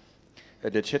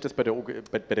 Der Chat ist bei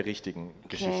der richtigen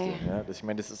Geschichte. Ja? Ich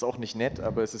meine, das ist auch nicht nett,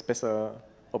 aber es ist besser,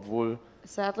 obwohl...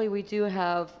 Sadly, we do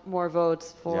have more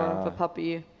votes for Ja. the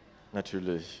puppy.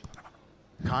 Natürlich.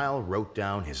 Kyle wrote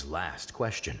down his last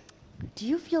question. Do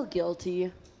you feel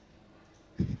guilty?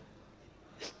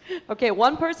 Okay,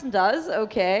 1 person does.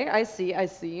 Okay, I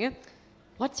see.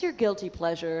 What's your guilty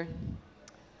pleasure?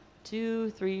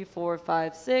 2, 3, 4,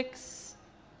 5, 6.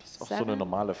 Das ist auch so eine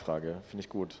normale Frage, finde ich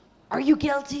gut. Are you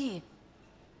guilty?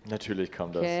 Natürlich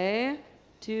kam das. Okay,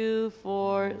 2,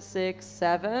 4, 6,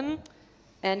 7.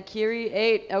 And Kiri,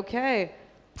 8. Okay.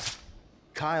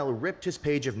 Kyle ripped his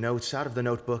page of notes out of the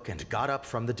notebook and got up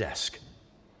from the desk.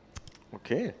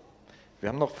 Okay. Wir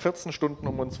haben noch 14 Stunden,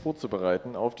 um uns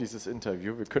vorzubereiten auf dieses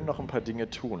Interview. Wir können noch ein paar Dinge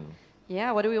tun.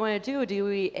 Yeah, what do we want to do? Do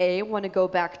we A, want to go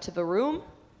back to the room?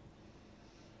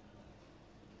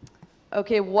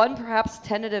 Okay, 1 perhaps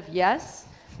tentative yes.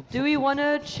 Do we want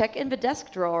to check in the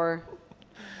desk drawer?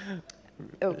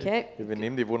 Okay. Wir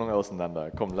nehmen die Wohnung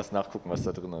auseinander. Komm, lass nachgucken, was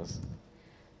da drin ist.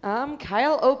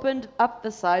 Kyle opened up the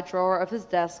side drawer of his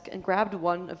desk and grabbed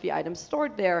one of the items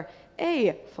stored there.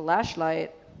 A,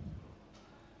 flashlight.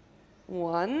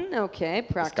 1, okay,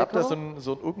 Es gab da practical.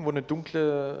 so irgendwo ein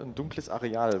dunkles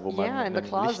Areal, wo man Yeah, in the ein Licht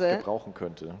closet. gebrauchen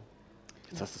könnte.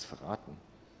 Jetzt hast du es verraten.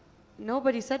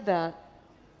 Nobody said that.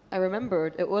 I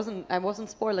remembered. I wasn't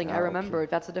spoiling. Ah, I okay. remembered.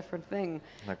 That's a different thing.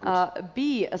 Na gut.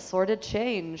 B, assorted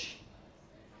change.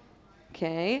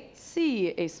 Okay.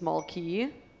 C, a small key.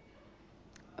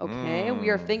 Okay, we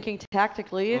are thinking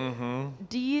tactically.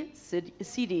 D,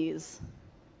 CDs.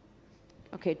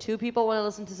 Okay, 2 people want to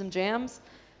listen to some jams.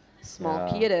 Small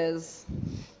Yeah. key it is.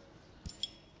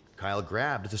 Kyle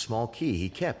grabbed the small key he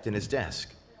kept in his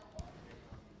desk.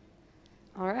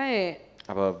 All right.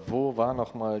 Aber wo war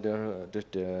nochmal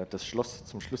das Schloss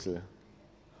zum Schlüssel?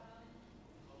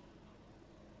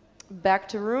 Back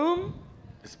to room.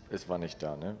 Es war nicht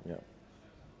da, ne? Ja.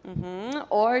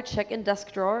 Or check in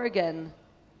desk drawer again.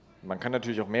 Man kann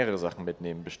natürlich auch mehrere Sachen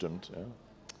mitnehmen, bestimmt. Ja.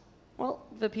 Well,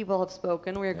 the people have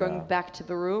spoken. We are going Yeah. back to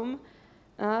the room.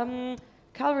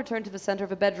 Kyle returned to the center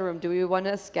of a bedroom. Do we want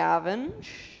to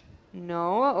scavenge?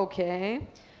 No. Okay.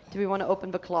 Do we want to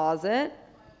open the closet?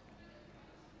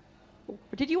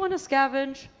 Did you want to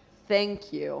scavenge?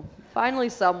 Thank you. Finally,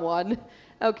 someone.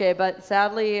 Okay, but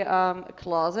sadly,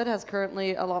 closet has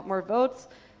currently a lot more votes.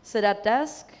 Sit at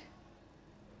desk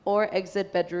or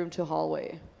exit bedroom to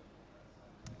hallway.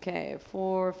 Okay,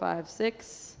 4, 5,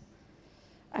 6.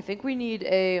 I think we need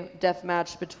a death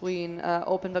match between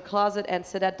open the closet and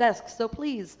sit at desk. So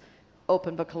please,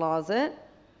 open the closet.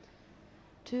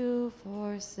 2,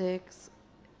 4, 6,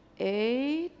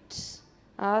 8.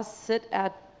 Sit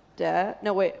at desk.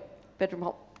 No, wait.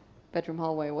 Bedroom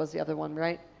hallway was the other one,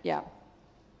 right? Yeah.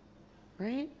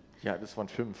 Right? Ja, das waren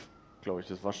 5, glaube ich.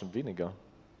 Das war schon weniger.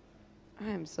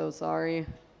 I'm so sorry.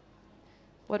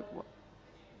 What?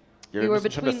 Ja, We wir were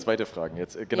müssen schon das between- zweite fragen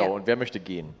jetzt. Genau, Yeah. und wer möchte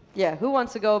gehen? Yeah, who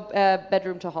wants to go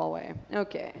bedroom to hallway?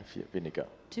 Okay. 4, weniger.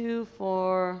 2,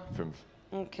 4. 5.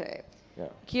 Okay. Ja.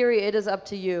 Kiri, it is up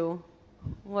to you.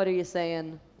 What are you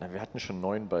saying? Na, wir hatten schon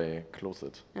 9 bei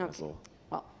Closet. Okay. Also,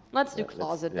 Well, let's do Yeah, let's-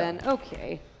 closet yeah. then.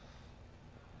 Okay.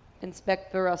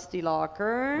 Inspect the rusty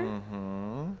locker.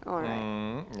 All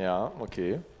right. ja,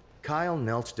 okay. Kyle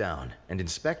knelt down and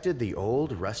inspected the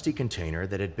old, rusty container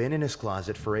that had been in his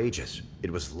closet for ages.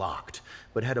 It was locked,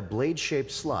 but had a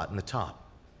blade-shaped slot in the top.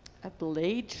 A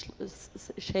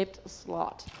blade-shaped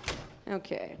slot.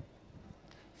 Okay.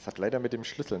 Es hat leider mit dem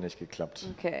Schlüssel nicht geklappt.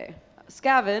 Okay.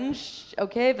 Scavenge.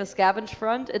 Okay, the scavenge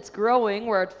front. It's growing.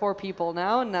 We're at 4 people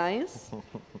now. Nice.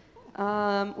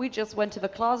 We just went to the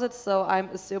closet, so I'm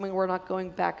assuming we're not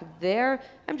going back there.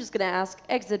 I'm just gonna ask,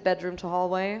 exit bedroom to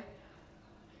hallway.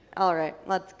 All right,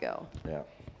 let's go. Ja.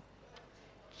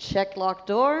 Check locked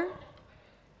door.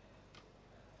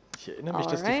 Ich erinnere mich,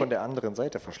 dass die von der anderen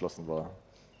Seite verschlossen war.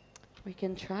 We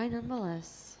can try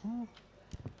nonetheless.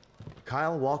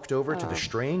 Kyle walked over to the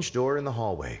strange door in the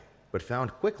hallway, but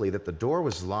found quickly that the door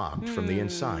was locked from the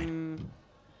inside.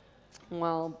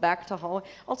 Well, back to hallway.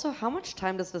 Also, how much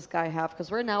time does this guy have? Because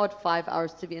we're now at 5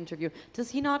 hours to the interview. Does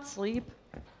he not sleep?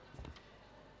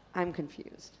 I'm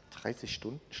confused. 30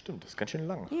 Stunden? Stimmt, das ist ganz schön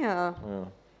lang. Yeah. Ja.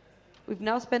 We've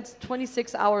now spent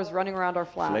 26 hours running around our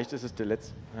flat. Vielleicht ist es der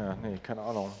letzte. Ja, nee, keine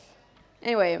Ahnung.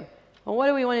 Anyway, well, what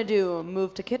do we want to do?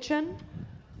 Move to kitchen?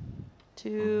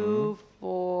 2,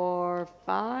 4,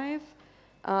 5.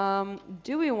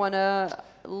 Do we want to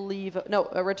leave? No,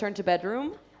 return to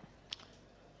bedroom.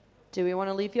 Do we want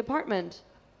to leave the apartment?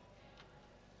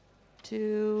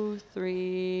 2,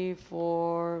 3,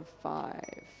 4,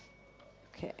 5.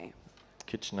 Okay.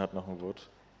 Kitchen hat noch ein Wort.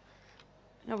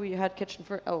 No, we had kitchen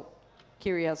for. Oh,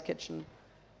 Kiri has kitchen.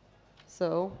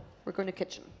 So we're going to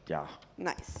kitchen. Ja.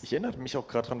 Nice. Ich erinnere mich auch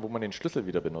gerade dran, wo man den Schlüssel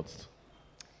wieder benutzt.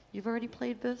 You've already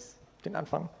played this? Den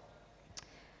Anfang.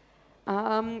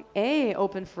 A,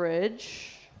 open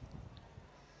fridge.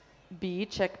 B,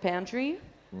 check pantry.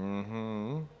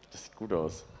 Mhm. Das sieht gut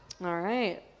aus. All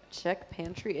right. Check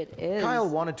pantry it is. Kyle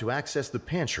wanted to access the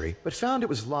pantry, but found it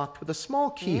was locked with a small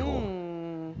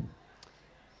keyhole.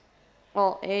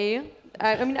 Well, A,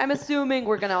 I mean, I'm assuming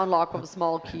we're going to unlock with a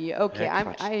small key. Okay,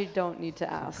 Ja, I don't need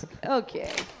to ask.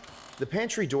 Okay. The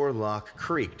pantry door lock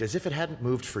creaked as if it hadn't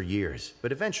moved for years,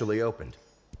 but eventually opened.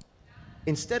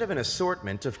 Instead of an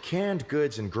assortment of canned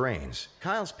goods and grains,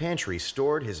 Kyle's pantry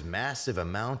stored his massive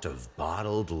amount of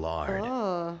bottled lard.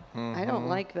 Oh, I don't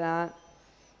like that.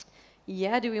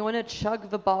 Yeah, do we want to chug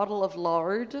the bottle of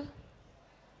lard?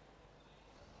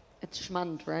 It's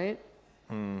Schmand, right?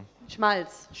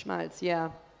 Schmalz, yeah.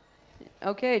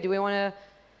 Okay, do we want to...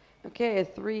 Okay,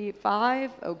 3,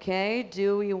 5, okay.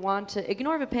 Do we want to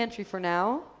ignore the pantry for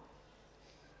now?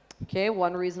 Okay,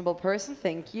 one reasonable person,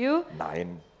 thank you.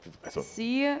 Nein. Also,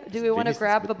 C, do we want to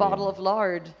grab the bottle of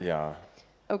lard? ja.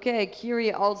 Okay,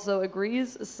 Kiri also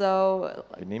agrees, so...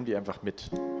 Wir nehmen die einfach mit.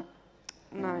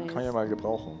 Nice. Kann ja mal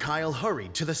gebrauchen. Kyle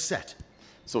hurried to the set.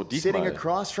 So, Sitting diesmal.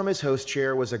 across from his host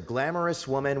chair was a glamorous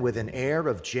woman with an air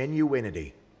of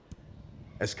genuinity.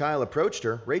 As Kyle approached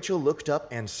her, Rachel looked up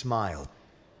and smiled.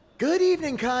 "Good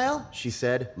evening, Kyle," she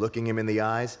said, looking him in the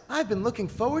eyes. "I've been looking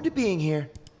forward to being here."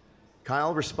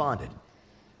 Kyle responded.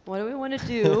 What do we want to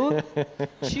do?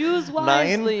 Choose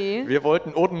wisely. Nein, wir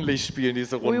wollten ordentlich spielen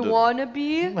diese We Runde. want to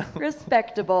be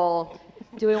respectable.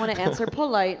 Do we want to answer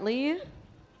politely?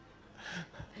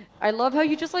 I love how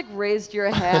you just like raised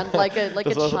your hand like a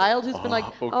Das war so, child who's been like,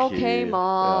 okay,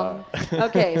 mom.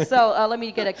 Okay, so let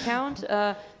me get a count.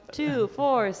 2,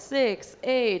 4, 6,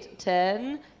 8,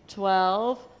 10,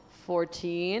 12,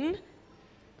 14,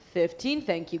 15.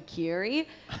 Thank you, Kiri.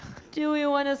 Do we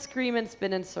want to scream and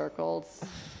spin in circles?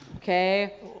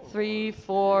 Okay, 3,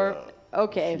 4.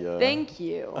 Okay, Yeah. thank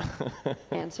you.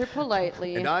 Answer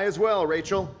politely. "And I as well,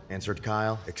 Rachel," answered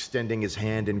Kyle, extending his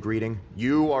hand in greeting.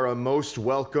 "You are a most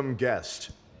welcome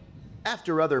guest."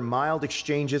 After other mild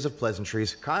exchanges of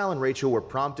pleasantries, Kyle and Rachel were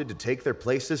prompted to take their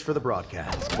places for the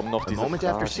broadcast. Kommen noch A diese moment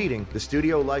after Fragen. seating, the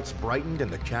studio lights brightened and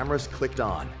the cameras clicked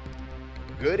on.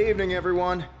 "Good evening,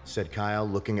 everyone," said Kyle,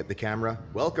 looking at the camera.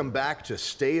 "Welcome back to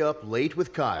Stay Up Late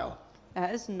with Kyle.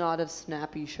 That is not a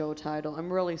snappy show title.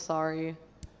 I'm really sorry.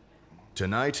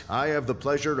 Tonight, I have the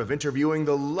pleasure of interviewing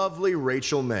the lovely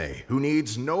Rachel May, who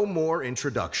needs no more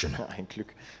introduction." Ein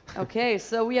Glück. Okay,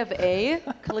 so we have A,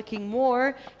 clicking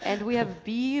more, and we have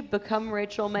B, become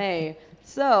Rachel May.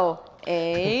 So,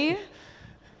 A,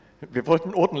 Wir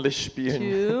wollten ordentlich spielen.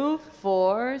 2,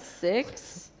 4,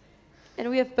 6, and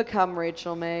we have become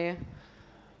Rachel May.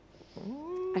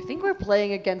 I think we're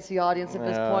playing against the audience at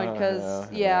this point,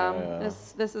 because, yeah.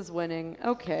 this is winning.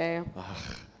 Okay.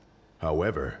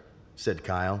 "However," said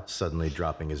Kyle, suddenly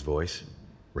dropping his voice,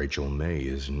 "Rachel May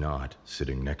is not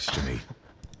sitting next to me.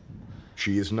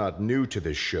 She is not new to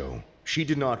this show. She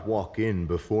did not walk in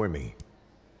before me.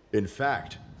 In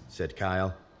fact," said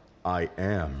Kyle, "I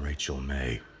am Rachel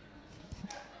May."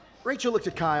 Rachel looked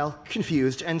at Kyle,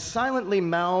 confused, and silently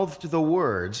mouthed the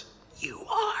words, "You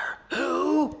are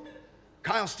who?"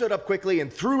 Kyle stood up quickly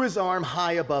and threw his arm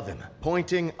high above him,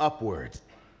 pointing upwards.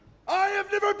 "I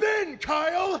have never been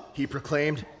Kyle," he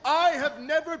proclaimed. "I have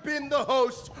never been the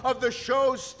host of the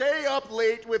show Stay Up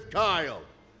Late with Kyle."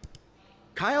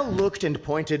 Kyle looked and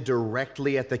pointed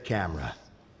directly at the camera.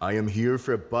 "I am here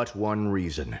for but one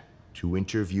reason. to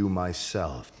interview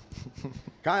myself.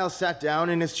 Kyle sat down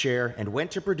in his chair and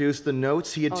went to produce the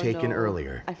notes he had taken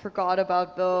earlier. I forgot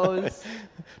about those.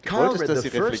 Kyle read the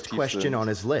first question on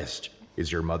his list.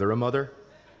 Is your mother a mother?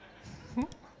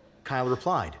 Kyle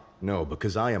replied, no,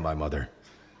 because I am my mother.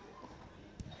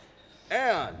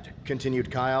 And,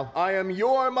 continued Kyle, I am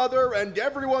your mother and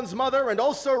everyone's mother and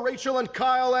also Rachel and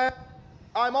Kyle and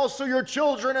I'm also your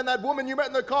children and that woman you met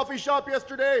in the coffee shop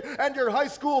yesterday and your high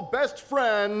school best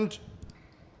friend.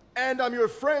 And I'm your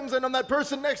friends and I'm that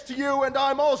person next to you and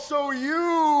I'm also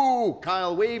you.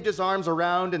 Kyle waved his arms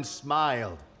around and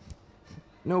smiled.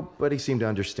 Nobody seemed to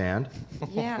understand.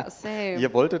 Yeah, same. Ihr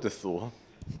wolltet es so.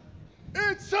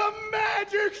 It's a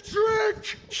magic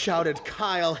trick! Shouted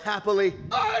Kyle happily.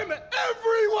 I'm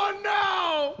everyone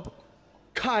now!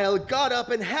 Kyle got up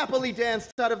and happily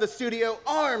danced out of the studio,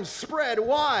 arms spread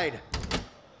wide.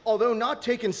 Although not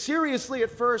taken seriously at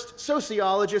first,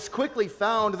 sociologists quickly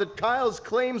found that Kyle's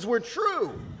claims were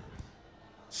true.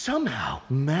 Somehow,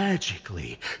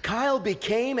 magically, Kyle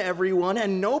became everyone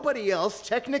and nobody else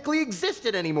technically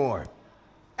existed anymore.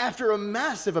 After a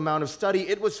massive amount of study,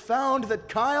 it was found that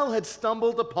Kyle had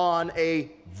stumbled upon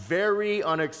a very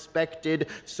unexpected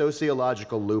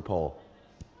sociological loophole.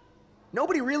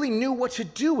 Nobody really knew what to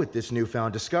do with this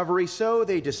newfound discovery, so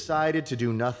they decided to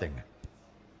do nothing.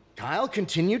 Kyle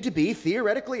continued to be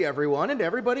theoretically everyone, and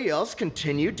everybody else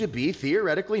continued to be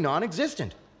theoretically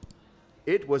non-existent.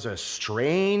 It was a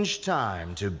strange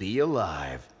time to be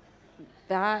alive.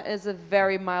 That is a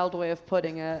very mild way of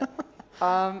putting it.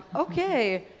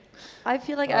 Okay. I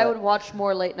feel like I would watch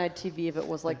more late night TV if it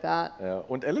was like that. Ja,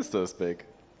 und Alistair ist back.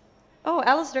 Oh,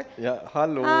 Alistair. Ja,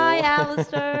 hallo. Hi,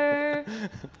 Alistair.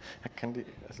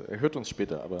 Er hört uns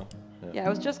später, aber... Ja. Yeah, I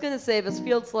was just going to say, this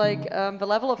feels like the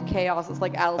level of chaos is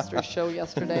like Alistair's show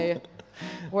yesterday.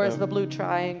 Where's the blue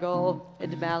triangle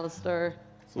in Alistair?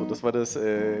 So, das war das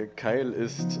Kyle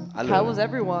ist alle. Kyle was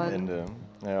everyone. Ende.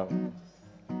 Ja.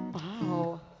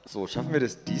 Wow. So, schaffen wir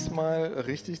das diesmal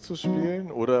richtig zu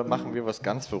spielen oder machen wir was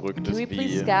ganz Verrücktes Can we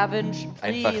please wie scavenge?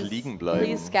 einfach liegen bleiben?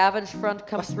 Please scavenge front,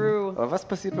 come through. Aber was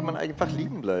passiert, wenn man einfach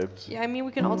liegen bleibt? Yeah, I mean,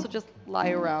 we can also just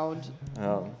lie around.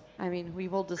 Ja. I mean, we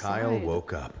will decide. Kyle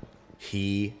woke up.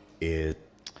 He is...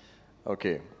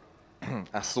 Okay.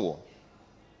 Ach so.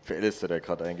 Für Alistair, der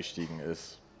gerade eingestiegen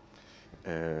ist.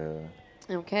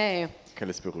 Okay. Kyle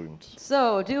ist berühmt.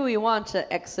 So, do we want to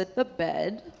exit the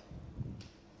bed?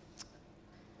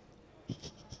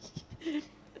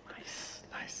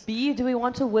 Nice. B, do we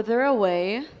want to wither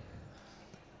away?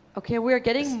 Okay, we're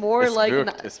getting more es like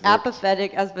wirkt, es wirkt.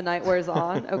 apathetic as the night wears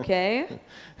on, okay?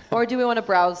 Or do we want to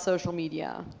browse social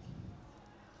media?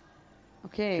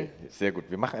 Okay. Sehr gut.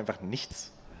 Wir machen einfach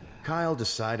nichts. Kyle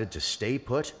decided to stay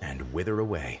put and wither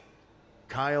away.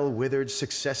 Kyle withered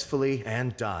successfully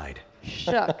and died.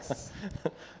 Shucks.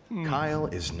 Kyle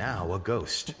is now a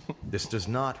ghost. This does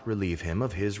not relieve him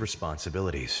of his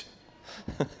responsibilities.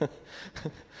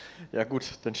 Ja gut,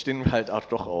 dann stehen wir halt auch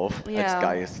doch auf Ja. als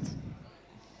Geist.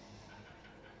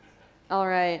 All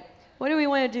right. What do we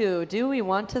want to do? Do we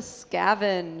want to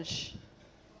scavenge?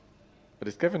 Die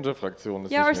Scavenger-Fraktion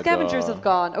ist Yeah, our nicht mehr scavengers da. have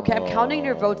gone. Okay, I'm counting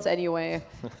their Oh. votes anyway.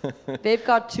 They've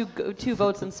got two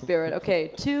votes in spirit.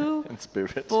 Okay, 2, In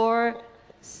Spirit. 4,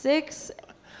 6,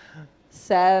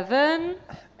 7.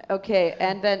 Okay,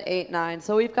 and then 8, 9.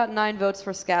 So we've got 9 votes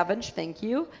for scavenge. Thank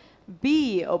you.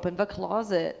 B, open the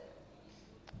closet.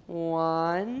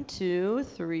 1, 2,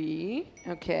 3.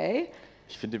 Okay.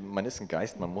 Ich finde, man ist ein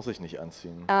Geist, man muss sich nicht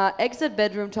anziehen. Exit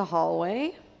bedroom to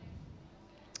hallway.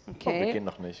 Oh, wir Okay. gehen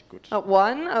noch nicht. Gut.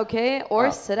 1, okay. Or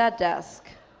Ah. sit at desk.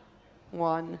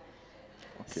 1.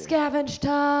 Okay. Scavenge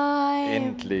time!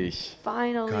 Endlich.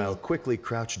 Finally. Kyle quickly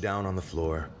crouched down on the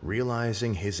floor,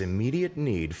 realizing his immediate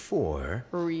need for...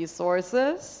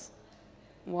 Resources.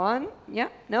 1. Yeah.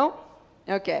 No.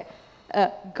 Okay.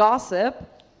 Gossip.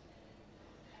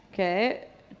 Okay.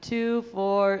 2,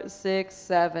 4, 6,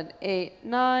 7, 8,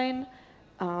 9.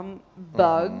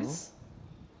 Bugs.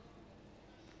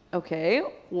 Okay.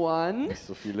 1, Nicht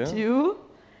so viele. 2.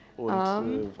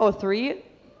 Und 3.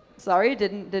 Sorry,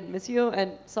 didn't miss you.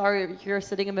 And sorry if you're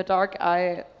sitting in the dark.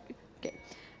 Okay.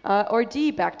 Or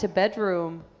D, back to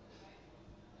bedroom.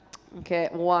 Okay,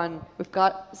 1. We've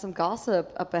got some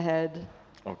gossip up ahead.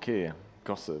 okay,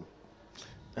 Gossip.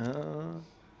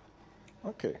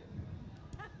 Okay.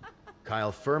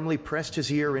 Kyle firmly pressed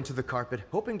his ear into the carpet,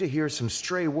 hoping to hear some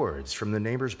stray words from the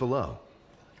neighbors below.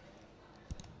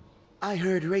 I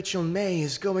heard Rachel May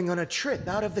is going on a trip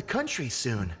out of the country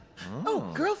soon.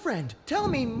 Oh, girlfriend, tell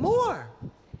me more.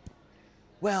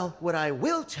 Well, what I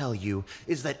will tell you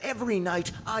is that every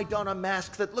night I don a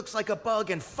mask that looks like a bug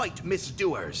and fight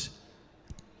misdoers.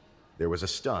 There was a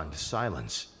stunned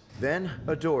silence. Then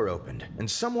a door opened, and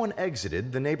someone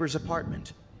exited the neighbor's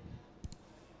apartment.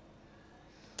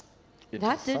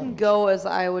 That didn't go as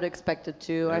I would expect it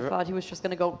to. I thought he was just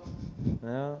gonna go.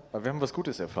 Ja, aber wir haben was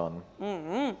Gutes erfahren.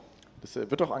 Das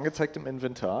wird auch angezeigt im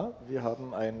Inventar. Wir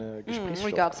haben eine Gesprächsstoff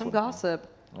We got some gefunden. gossip.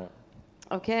 Ja.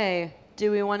 Okay.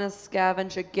 Do we want to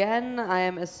scavenge again? I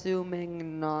am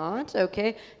assuming not.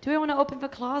 Okay. Do we want to open the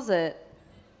closet?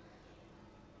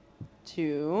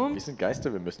 2. Wir sind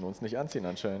Geister, wir müssen uns nicht anziehen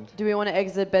anscheinend. Do we want to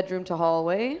exit bedroom to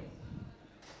hallway?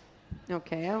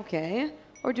 Okay, okay.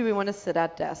 Or do we want to sit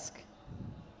at desk?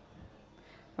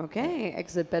 Okay,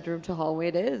 exit bedroom to hallway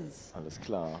it is. Alles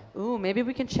klar. Ooh, maybe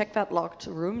we can check that locked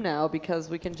room now because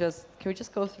we can we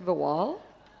just go through the wall?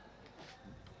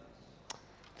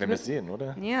 Wenn wir es sehen,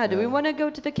 oder? Yeah, do we want to go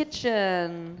to the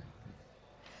kitchen?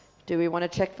 Do we want to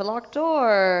check the locked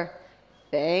door?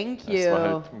 Thank you. Das war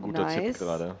halt ein guter Tipp Nice.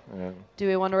 gerade. Ja. Do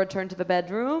we want to return to the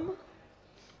bedroom?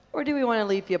 Or do we want to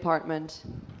leave the apartment?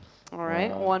 All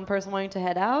right, one person wanting to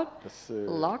head out. Das,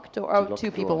 Locked door. die Oh, locked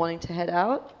 2 people door. wanting to head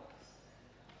out.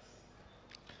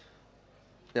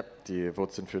 Ja, die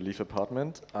Votes sind für Leave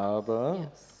Apartment, aber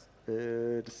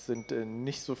Yes. das sind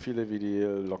nicht so viele wie die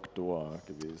Locked Door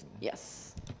gewesen.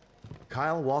 Yes.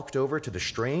 Kyle walked over to the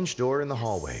strange door in the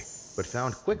hallway, but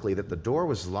found quickly that the door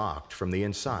was locked from the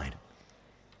inside.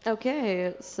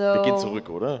 Okay, so. Wir gehen zurück,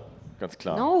 oder? Ganz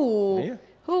klar. No. Nee?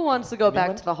 Who wants to go back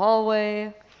Niemand? to the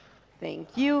hallway?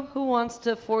 Thank you. Who wants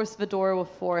to force the door with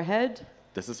forehead?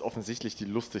 Das ist offensichtlich die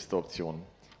lustigste Option.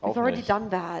 We've Auch already nicht. done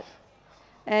that.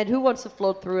 And who wants to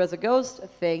float through as a ghost?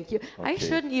 Thank you. I Okay.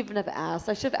 shouldn't even have asked.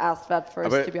 I should have asked that first,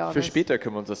 Aber to be für honest. später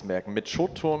können wir uns das merken. Mit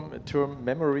Short-Term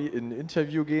Memory in ein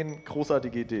Interview gehen,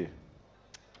 großartige Idee.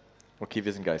 Okay,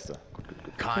 wir sind Geister. Gut, gut,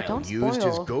 gut. Kyle don't used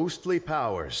his spoil. ghostly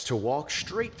powers to walk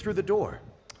straight through the door.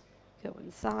 Go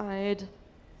inside.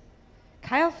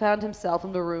 Kyle found himself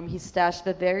in the room he stashed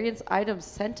the various items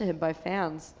sent to him by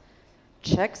fans.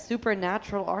 Check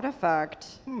supernatural artifact.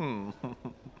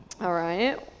 All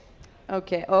right.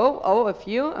 Okay. Oh, a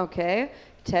few. Okay.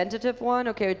 Tentative one.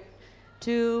 Okay.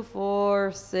 2,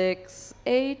 4, 6,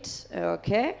 8.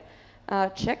 Okay.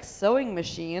 Check sewing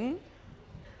machine.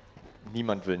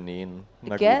 Niemand will nähen.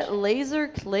 Na Get gut. laser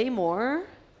claymore.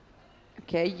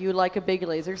 Okay, you like a big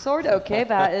laser sword. Okay,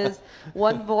 that is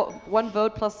one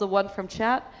vote plus the 1 from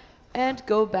chat. And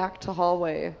go back to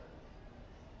hallway.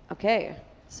 Okay,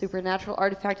 supernatural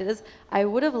artifact it is. I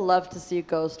would have loved to see a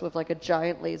ghost with like a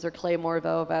giant laser claymore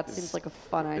though. That seems like a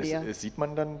fun idea. Sieht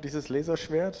man dann dieses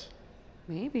Laserschwert?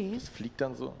 Maybe. Das fliegt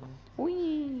dann so.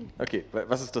 Whee. Okay,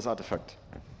 was ist das Artefakt?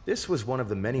 This was one of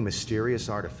the many mysterious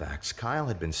artifacts Kyle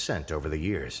had been sent over the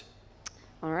years.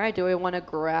 All right, do we want to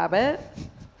grab it?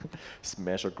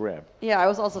 Smash or grab. Yeah, I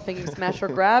was also thinking smash or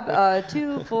grab.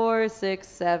 2, 4, 6,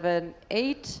 7,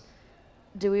 8.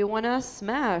 Do we want to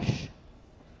smash?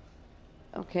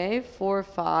 Okay, 4,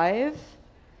 5.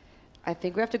 I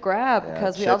think we have to grab Yeah,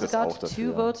 because we chat also ist auch got 2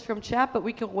 dafür. votes from chat, but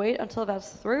we can wait until that's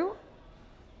through.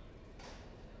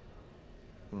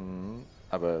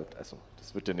 Aber also,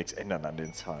 das wird ja nichts ändern an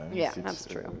den Zahlen. Yeah, Sieht, that's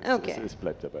true. Es, Okay. es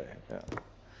bleibt dabei. Ja.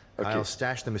 Kyle Okay.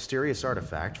 stashed the mysterious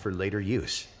artifact for later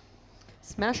use.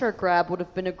 Smash or grab would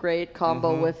have been a great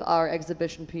combo with our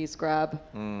exhibition piece grab.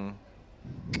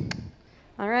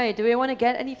 All right, do we want to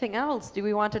get anything else? Do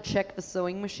we want to check the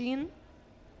sewing machine?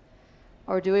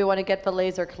 Or do we want to get the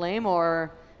laser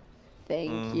claymore?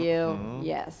 Thank you.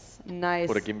 Yes, nice.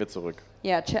 Oder gehen wir zurück?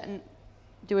 Yeah,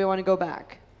 do we want to go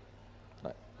back?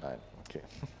 Nein, okay.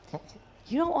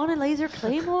 You don't want a laser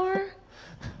claymore?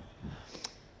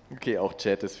 Okay, auch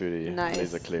Chat ist für die Nice.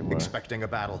 Laser Claymore. Expecting a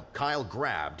battle, Kyle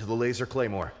grabbed the laser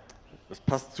claymore. Das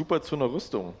passt super zu einer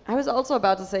Rüstung. I was also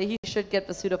about to say he should get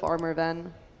the suit of armor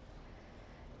then.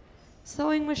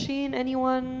 Sewing machine,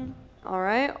 anyone? All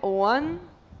right, 1.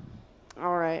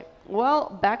 All right.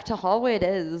 Well, back to hallway it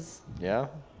is. Ja?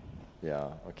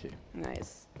 Ja, okay.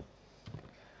 Nice.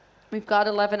 We've got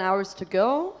 11 hours to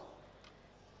go.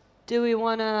 Do we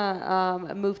want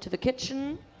to move to the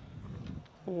kitchen?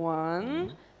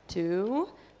 1, 2.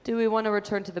 Do we want to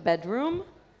return to the bedroom?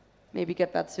 Maybe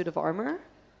get that suit of armor?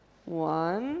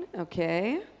 1.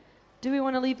 Okay. Do we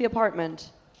want to leave the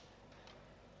apartment?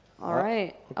 All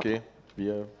right. Okay,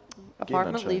 wir gehen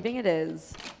Apartment anscheinend. leaving it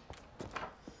is.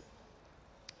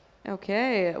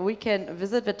 Okay, we can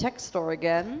visit the tech store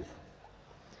again.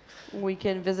 We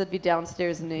can visit the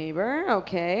downstairs neighbor.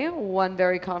 Okay, 1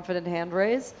 very confident hand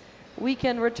raise. We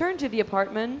can return to the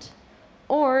apartment,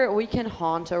 or we can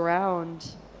haunt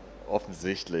around.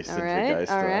 Offensichtlich sind Alright, wir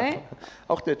Geister. alright.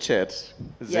 Auch der Chat,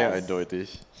 sehr Yes.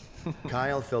 eindeutig.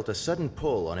 Kyle felt a sudden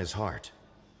pull on his heart.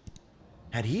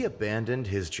 Had he abandoned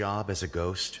his job as a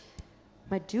ghost?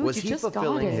 My dude, Was you he just got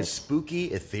fulfilling it. his spooky,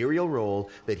 ethereal role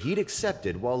that he'd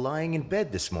accepted while lying in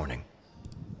bed this morning?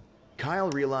 Kyle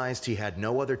realized he had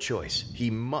no other choice. He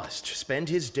must spend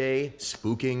his day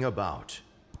spooking about.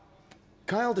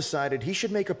 Kyle decided he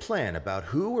should make a plan about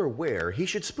who or where he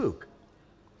should spook.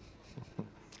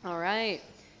 All right.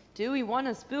 Do we want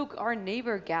to spook our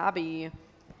neighbor Gabby?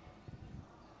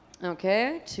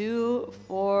 Okay, 2,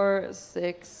 4,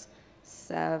 6,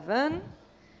 7.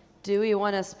 Do we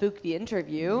want to spook the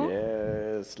interview?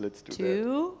 Yes, let's do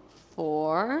 2,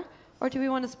 4. Or do we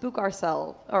want to spook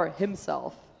ourselves or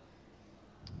himself?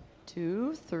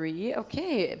 2, 3.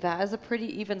 Okay, that is a pretty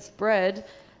even spread.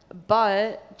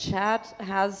 But chat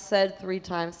has said 3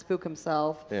 times spook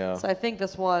himself. Yeah. So I think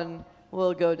this one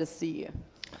will go to C.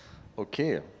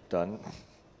 Okay, dann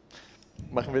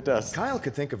machen wir das. Kyle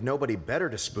could think of nobody better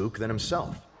to spook than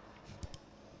himself.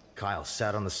 Kyle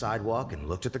sat on the sidewalk and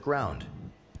looked at the ground.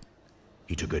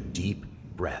 He took a deep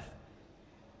breath.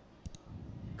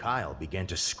 Kyle began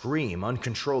to scream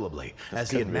uncontrollably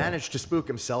as he had managed to spook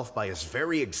himself by his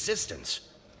very existence.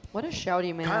 What a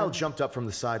shouty man. Kyle jumped up from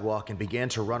the sidewalk and began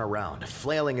to run around,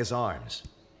 flailing his arms.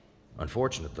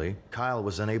 Unfortunately, Kyle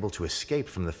was unable to escape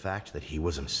from the fact that he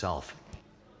was himself.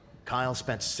 Kyle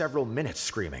spent several minutes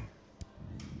screaming.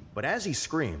 But as he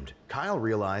screamed, Kyle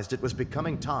realized it was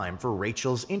becoming time for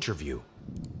Rachel's interview.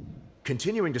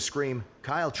 Continuing to scream,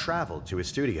 Kyle traveled to his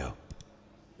studio.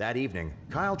 That evening,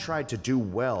 Kyle tried to do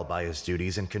well by his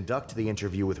duties and conduct the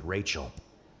interview with Rachel.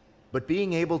 But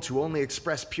being able to only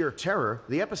express pure terror,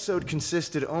 the episode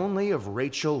consisted only of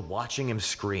Rachel watching him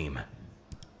scream.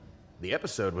 The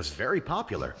episode was very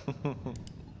popular.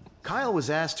 Kyle was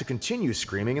asked to continue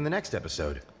screaming in the next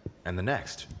episode, and the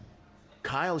next.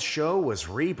 Kyle's show was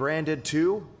rebranded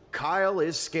to Kyle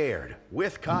is Scared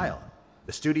with Kyle.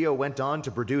 The studio went on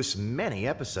to produce many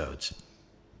episodes.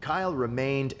 Kyle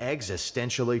remained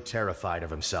existentially terrified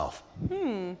of himself.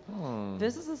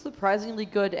 This is a surprisingly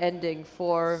good ending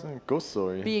for Ghost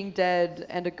Story. being dead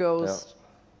and a ghost.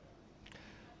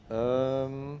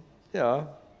 Ja,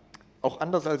 auch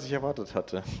anders als ich erwartet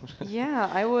hatte. Yeah,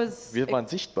 I was. Wir waren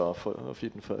sichtbar, auf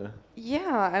jeden Fall.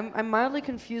 Yeah, I'm mildly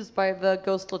confused by the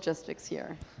ghost logistics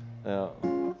here. Ja.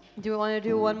 Do we want to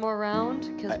do one more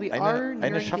round? Because we are nearing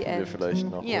eine the schaffen wir end. vielleicht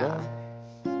noch, Yeah.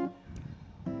 oder?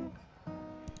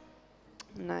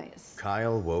 Nice.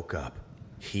 Kyle woke up.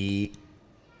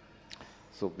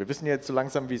 So, wir wissen jetzt so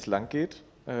langsam, wie es lang geht,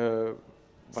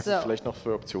 was es vielleicht noch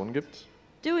für Optionen gibt.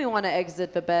 Do we want to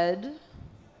exit the bed?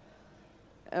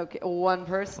 Okay, one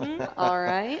person, all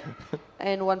right,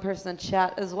 and one person in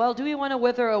chat as well. Do we want to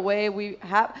wither away?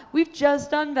 We've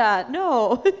just done that.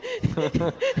 No.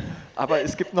 Aber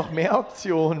es gibt noch mehr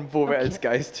Optionen, wo wir als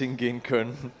Geist hingehen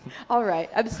können. All right,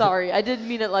 I'm sorry. I didn't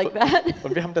mean it like that.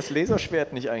 Und wir haben das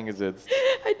Laserschwert nicht eingesetzt.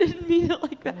 I didn't mean it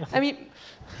like that. I mean,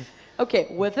 okay,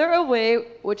 wither away,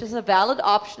 which is a valid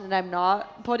option, and I'm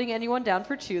not putting anyone down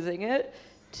for choosing it.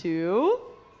 2,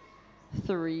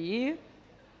 3,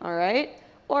 all right,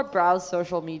 or browse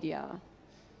social media.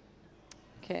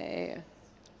 Okay,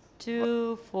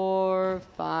 2, 4,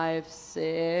 5,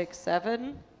 6,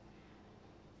 7.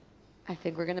 I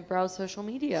think we're gonna browse social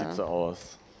media. Sieht so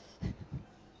aus.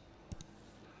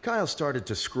 Kyle started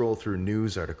to scroll through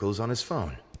news articles on his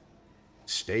phone.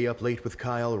 Stay Up Late with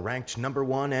Kyle ranked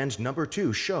 #1 and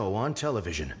 #2 show on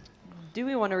television. Do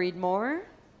we want to read more?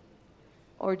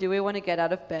 Or do we want to get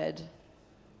out of bed?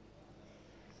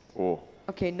 Oh.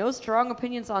 Okay, no strong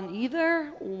opinions on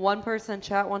either. One person in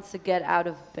chat wants to get out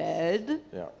of bed.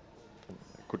 Ja.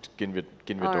 Gut, gehen wir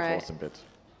All doch right. aus dem Bett.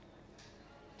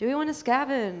 Do we want to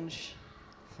scavenge?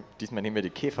 Diesmal nehmen wir die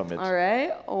Käfer mit. All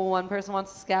right, one person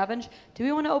wants to scavenge. Do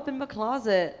we want to open the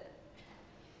closet?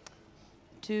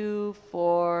 2,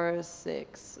 4,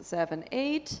 6, 7,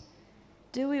 8.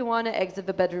 Do we want to exit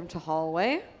the bedroom to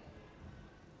hallway?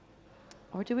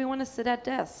 Or do we want to sit at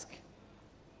desk?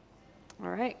 All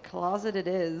right, closet it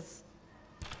is.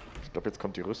 Ich glaube, jetzt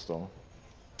kommt die Rüstung.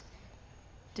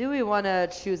 Do we want to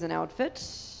choose an outfit?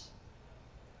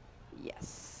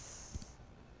 Yes.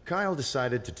 Kyle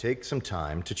decided to take some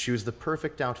time to choose the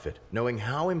perfect outfit, knowing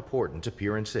how important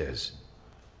appearance is.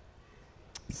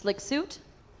 Slick suit.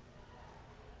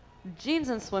 Jeans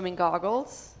and swimming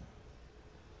goggles.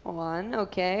 1,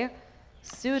 okay.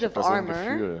 Suit of Das ist so ein armor.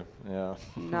 Gefühl. Ja.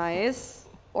 Nice.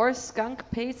 Or skunk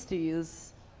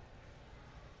pasties.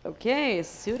 Okay,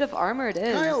 suit of armor it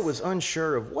is. Kyle was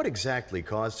unsure of what exactly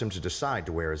caused him to decide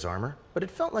to wear his armor, but it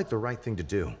felt like the right thing to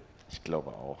do. Ich glaube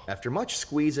auch. After much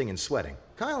squeezing and sweating,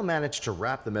 Kyle managed to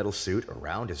wrap the metal suit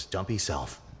around his dumpy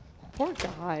self. Poor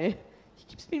guy. He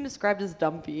keeps being described as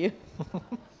dumpy.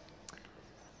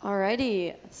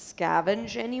 Alrighty,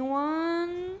 scavenge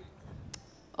anyone?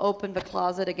 Open the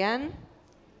closet again.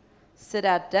 Sit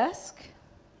at desk.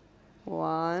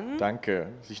 1. Danke.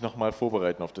 Sich nochmal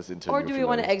vorbereiten auf das Interview. Or do we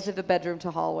want to vielleicht. exit the bedroom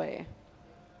to hallway?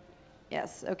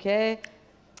 Yes, okay.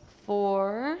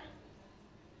 4.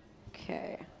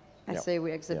 Okay. I Ja. say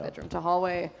we exit Ja. bedroom to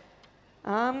hallway.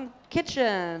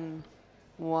 Kitchen.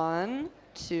 1,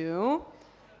 2.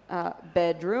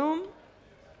 Bedroom.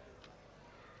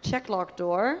 Check lock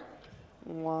door.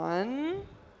 1.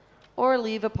 Or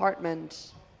leave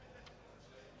apartment.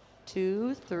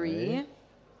 2, 3. Okay.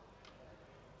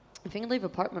 I think leave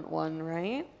apartment 1,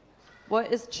 right?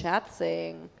 What is chat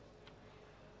saying?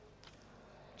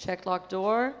 Check lock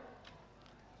door.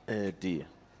 D.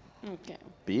 Okay.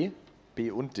 B? B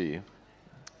und D.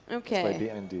 2 Okay. B,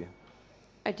 ein D.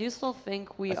 I do still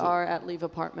think we Also- are at leave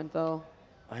apartment though.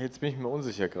 Jetzt bin ich mir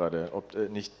unsicher gerade, ob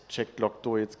nicht Check Lock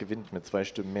Door jetzt gewinnt mit 2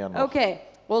 Stimmen mehr noch. Okay,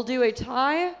 we'll do a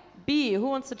tie. B, who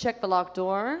wants to check the locked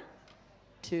door?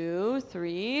 2,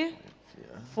 3,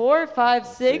 4, 5,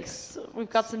 6. We've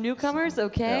got some newcomers,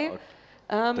 okay. Ja,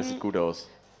 okay. Das sieht gut aus.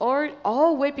 Or,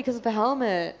 oh, wait, because of the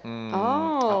helmet.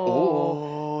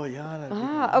 Oh. Oh, ja.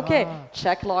 Ah, okay.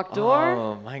 Check locked door.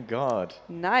 Oh, mein Gott.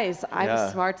 Nice. I'm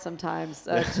Ja. smart sometimes.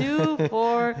 2,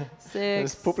 4, Das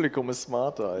 6. Publikum ist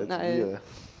smarter als Nein.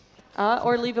 wir.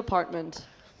 Or leave apartment.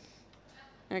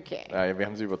 Okay. Ja, wir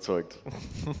haben sie überzeugt.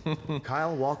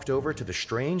 Kyle walked over to the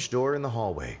strange door in the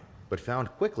hallway, but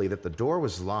found quickly that the door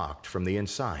was locked from the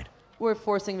inside. We're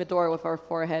forcing the door with our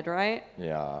forehead, right?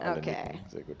 Ja, alle Okay. nicken.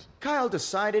 Sehr gut. Kyle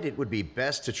decided it would be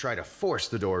best to try to force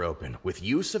the door open with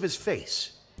use of his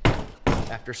face.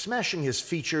 After smashing his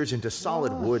features into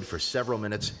solid wood for several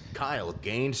minutes, Kyle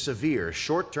gained severe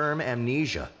short-term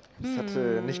amnesia. Das hat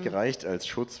nicht gereicht als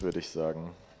Schutz, würde ich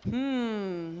sagen.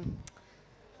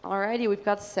 Alrighty, we've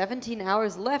got 17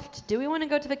 hours left. Do we want to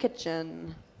go to the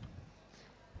kitchen?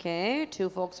 Okay, 2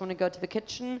 folks want to go to the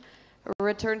kitchen.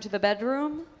 Return to the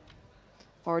bedroom?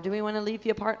 Or do we want to leave the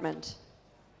apartment?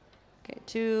 Okay,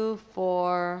 2,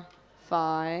 4,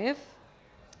 5.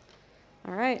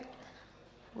 Alright.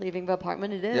 Leaving the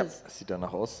apartment it Ja, is. sieht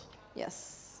danach aus.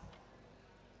 Yes.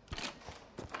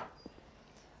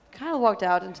 Kyle walked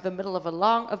out into the middle of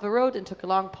the road and took a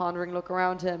long pondering look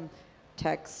around him.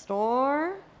 Tech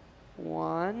store.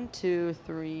 1, 2,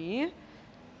 3.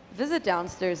 Visit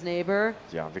downstairs neighbor.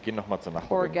 Ja, wir gehen nochmal zur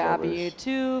Or Nachbarin, glaube Gabby. ich.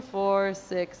 2, 4,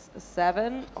 6,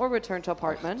 7. Or return to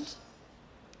apartment.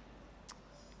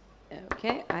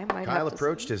 Okay, I might Kyle have to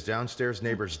approached his downstairs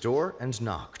neighbor's door and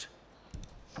knocked.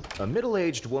 A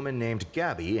middle-aged woman named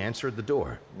Gabby answered the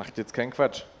door. Macht jetzt keinen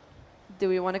Quatsch. Do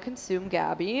we want to consume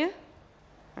Gabby?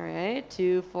 All right,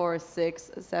 2, 4,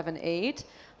 6, 7, 8.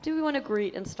 Do we want to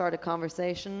greet and start a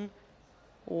conversation?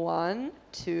 1,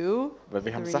 2, Weil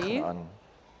wir haben 3. Sachen an.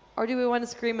 Or do we want to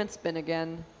scream and spin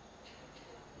again?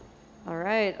 All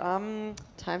right,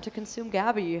 time to consume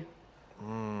Gabby.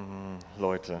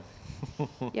 Leute.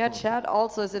 Yeah, chat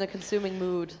also is in a consuming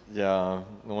mood. Ja,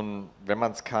 nun, wenn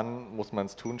man es kann, muss man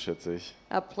es tun, schätze ich.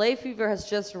 Play Fever has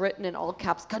just written in all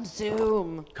caps,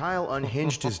 consume. Kyle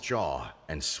unhinged his jaw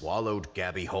and swallowed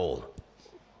Gabby whole.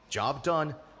 Job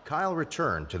done, Kyle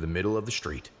returned to the middle of the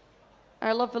street.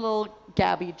 I love the little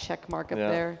Gabby check mark up Yeah.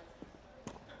 there.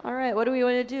 All right, what do we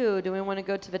want to do? Do we want to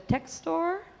go to the tech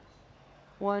store?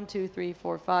 1, 2, 3,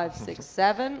 4, 5, 6,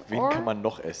 7. Wen Or kann man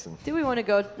noch essen? do we want to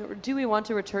go? Do we want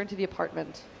to return to the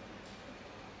apartment?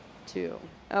 2.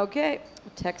 Okay,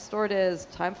 tech store it is.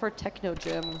 Time for Techno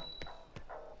Gym.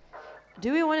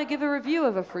 Do we want to give a review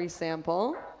of a free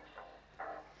sample?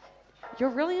 You're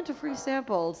really into free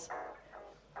samples.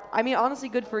 I mean, honestly,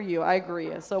 good for you. I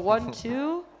agree. So 1,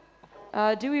 2.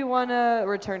 Do we want to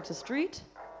return to street?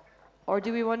 Or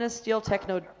do we want to steal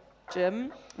Techno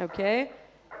Gym? Okay.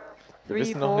 Wir 3,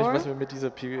 wissen noch nicht, 4. was wir mit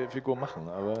dieser Figur machen,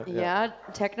 aber ja. Yeah,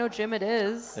 Techno Gym it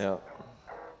is. Ja.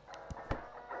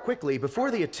 Quickly,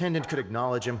 before the attendant could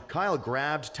acknowledge him, Kyle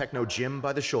grabbed Techno Jim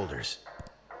by the shoulders.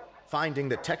 Finding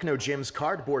that Techno Jim's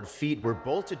cardboard feet were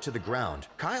bolted to the ground,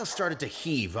 Kyle started to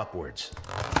heave upwards.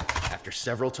 After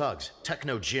several tugs,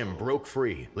 Techno Jim broke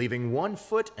free, leaving 1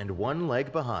 foot and 1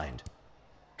 leg behind.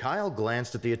 Kyle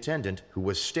glanced at the attendant, who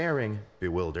was staring,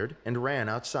 bewildered, and ran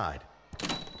outside.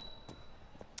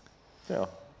 Ja,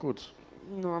 gut.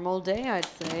 Normal day, I'd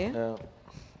say. Ja.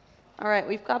 All right,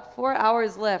 we've got 4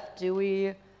 hours left.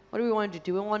 What do we want to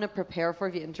do? Do we want to prepare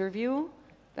for the interview?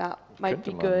 That might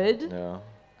be Könnte man, good. Ja.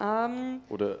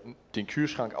 Oder den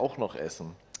Kühlschrank auch noch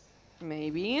essen.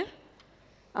 Maybe.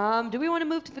 Do we want to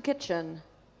move to the kitchen?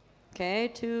 Okay,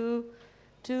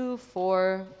 2,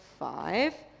 4,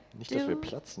 5. Nicht, dass wir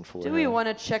platzen vorher. Do we want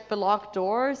to check the locked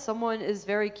door? Someone is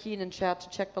very keen in chat to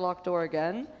check the locked door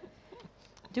again.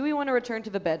 Do we want to return to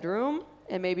the bedroom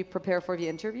and maybe prepare for the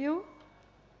interview?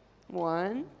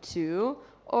 1, 2.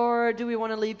 Or do we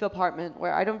want to leave the apartment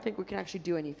where I don't think we can actually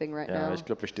do anything right now? Ja, ich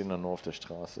glaube, wir stehen dann nur auf der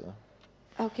Straße.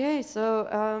 Okay, so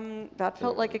that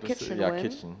felt like a kitchen Ja, win.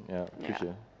 Kitchen, ja,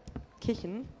 Küche.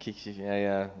 Kitchen. Küche, ja,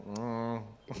 ja.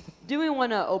 Do we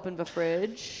want to open the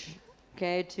fridge?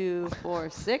 Okay, 2, 4,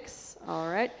 6. All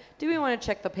right. Do we want to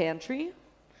check the pantry?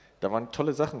 Da waren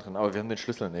tolle Sachen drin, aber wir haben den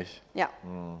Schlüssel nicht. Yeah.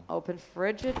 Open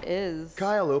fridge it is.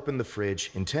 Kyle opened the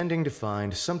fridge, intending to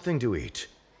find something to eat.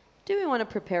 Do we want to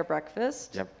prepare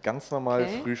breakfast? Ja, ganz normal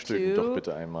Okay, frühstücken 2, doch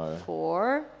bitte einmal.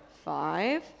 4,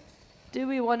 5. Do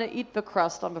we want to eat the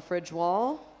crust on the fridge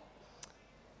wall?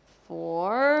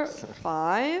 4,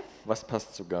 5. Was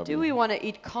passt zu Gabi? Do we want to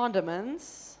eat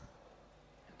condiments?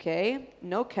 Okay,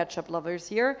 no ketchup lovers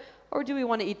here. Or do we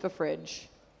want to eat the fridge?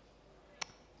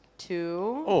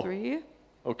 2, 3,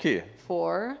 Okay.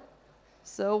 4.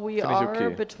 So we Finde ich are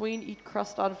okay. between eat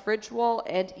crust on fridge wall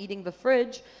and eating the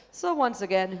fridge. So once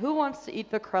again, who wants to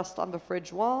eat the crust on the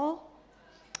fridge wall?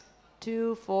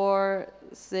 2, 4,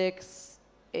 6,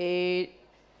 8,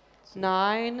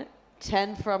 9,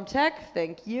 10 from tech.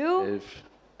 Thank you.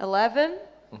 11.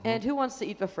 And who wants to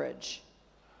eat the fridge?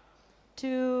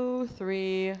 2,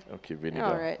 3. Okay, weniger.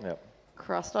 All right. Ja.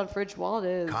 Crust on fridge wall it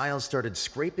is. Kyle started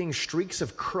scraping streaks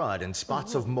of crud and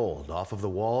spots of mold off of the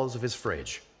walls of his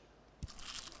fridge.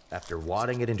 After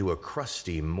wadding it into a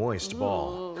crusty, moist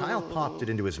ball, Kyle popped it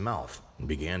into his mouth and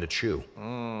began to chew.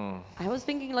 I was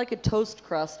thinking like a toast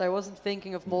crust. I wasn't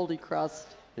thinking of moldy crust.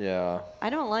 Ja. I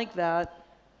don't like that.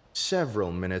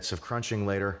 Several minutes of crunching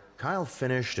later, Kyle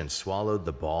finished and swallowed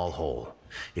the ball whole.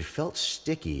 It felt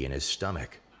sticky in his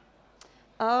stomach.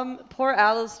 Poor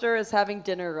Alistair is having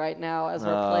dinner right now as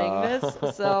we're playing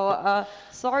this. So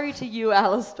sorry to you,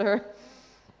 Alistair.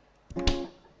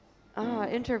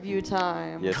 Interview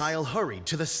time. Yes. Kyle hurried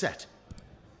to the set.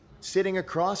 Sitting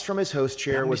across from his host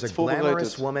chair haben was a nichts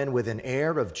glamorous vorbereitet. woman with an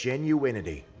air of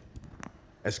genuinity.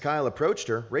 As Kyle approached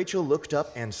her, Rachel looked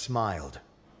up and smiled.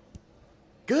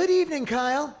 "Good evening,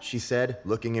 Kyle," she said,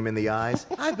 looking him in the eyes.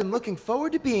 "I've been looking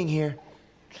forward to being here."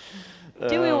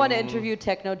 Do we want to interview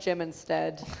Techno Jim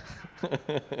instead?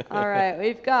 All right,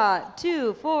 we've got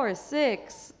 2, 4,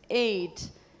 6, 8,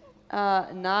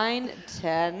 9,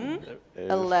 10,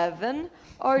 11.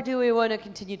 Or do we want to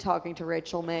continue talking to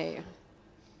Rachel May?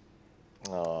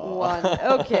 1.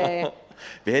 Okay.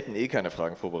 Wir hätten eh keine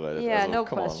Fragen vorbereitet. Yeah, also, no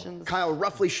come on. questions. Kyle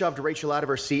roughly shoved Rachel out of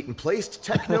her seat and placed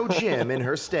Techno Jim in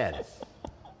her stead.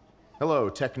 "Hello,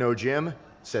 Techno Jim,"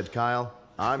 said Kyle.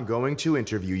 "I'm going to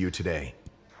interview you today."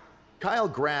 Kyle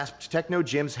grasped Techno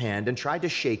Jim's hand and tried to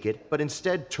shake it, but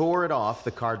instead tore it off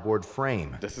the cardboard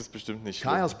frame. Das ist bestimmt nicht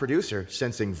schlimm. Kyle's producer,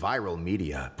 sensing viral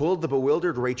media, pulled the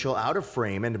bewildered Rachel out of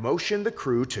frame and motioned the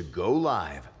crew to go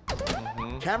live.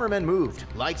 Cameramen moved,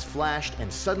 lights flashed,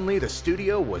 and suddenly the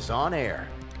studio was on air.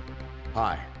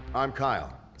 "Hi, I'm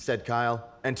Kyle," said Kyle,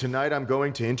 "and tonight I'm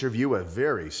going to interview a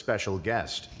very special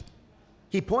guest."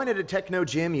 He pointed at Techno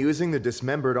Jim using the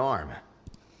dismembered arm.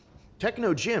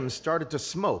 Techno Jim started to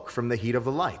smoke from the heat of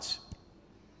the lights.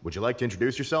 "Would you like to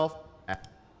introduce yourself?"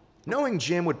 Knowing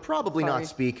Jim would probably Sorry. not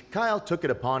speak, Kyle took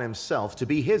it upon himself to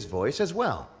be his voice as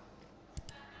well.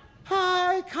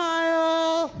 "Hi,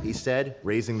 Kyle," he said,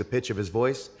 raising the pitch of his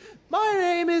voice. "My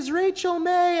name is Rachel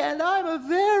May, and I'm a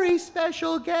very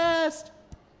special guest."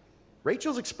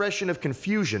 Rachel's expression of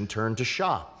confusion turned to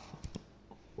shock.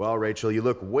 "Well, Rachel, you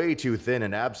look way too thin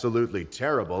and absolutely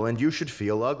terrible, and you should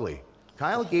feel ugly."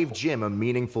 Kyle gave Jim a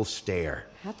meaningful stare.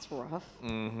 That's rough.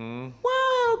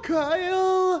 "Wow,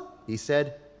 Kyle," he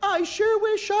said. "I sure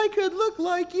wish I could look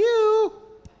like you."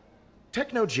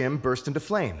 Techno Jim burst into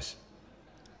flames.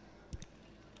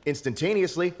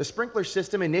 Instantaneously, the sprinkler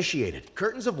system initiated.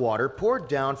 Curtains of water poured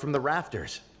down from the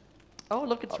rafters. Oh,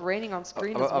 look, it's raining on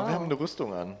screen Aber, as aber wir haben well. eine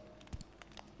Rüstung an.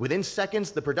 Within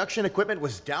seconds, the production equipment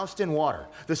was doused in water.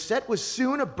 The set was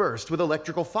soon aburst with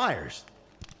electrical fires.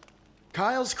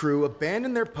 Kyle's crew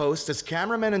abandoned their posts as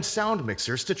cameramen and sound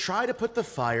mixers to try to put the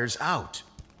fires out.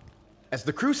 As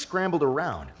the crew scrambled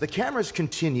around, the cameras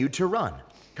continued to run.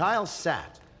 Kyle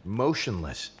sat,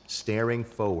 motionless, staring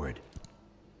forward.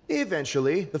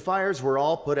 Eventually, the fires were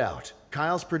all put out.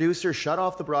 Kyle's producer shut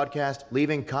off the broadcast,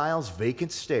 leaving Kyle's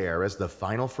vacant stare as the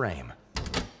final frame.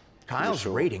 Kyle's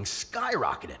ratings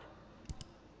skyrocketed.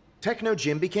 Techno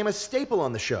Jim became a staple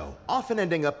on the show, often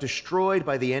ending up destroyed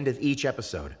by the end of each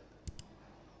episode.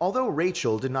 Although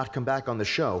Rachel did not come back on the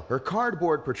show, her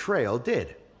cardboard portrayal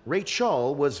did.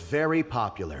 Rachel was very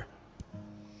popular.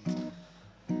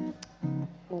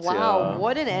 Wow,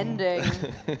 what an ending.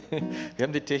 Wir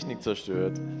haben die Technik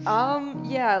zerstört.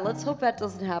 Yeah, let's hope that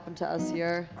doesn't happen to us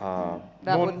here.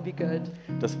 That Nun, wouldn't be good.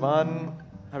 Das waren,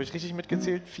 habe ich richtig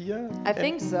mitgezählt, 4? I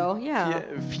think so, yeah.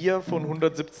 4 von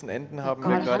 117 Enden haben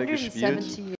wir gerade gespielt.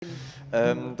 117.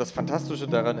 Das Fantastische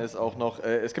daran ist auch noch,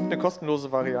 es gibt eine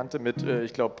kostenlose Variante mit,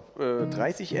 ich glaube,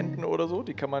 30 Enden oder so.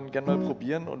 Die kann man gerne mal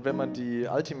probieren. Und wenn man die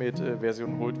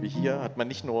Ultimate-Version holt, wie hier, hat man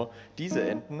nicht nur diese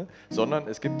Enden, sondern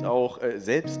es gibt auch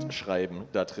Selbstschreiben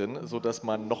da drin, sodass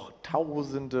man noch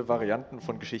tausende Varianten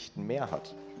von Geschichten mehr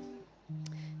hat.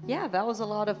 Yeah, that was a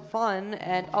lot of fun,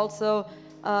 and also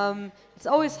it's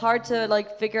always hard to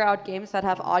like figure out games that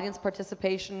have audience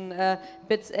participation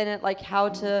bits in it, like how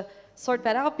to sort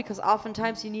that out, because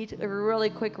oftentimes you need really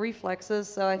quick reflexes.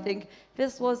 So I think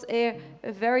this was a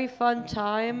very fun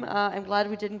time. I'm glad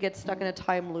we didn't get stuck in a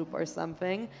time loop or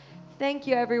something. Thank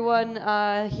you everyone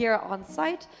here on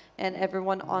site and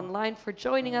everyone online for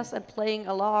joining us and playing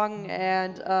along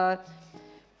and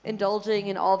indulging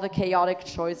in all the chaotic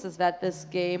choices that this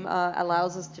game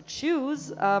allows us to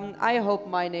choose. I hope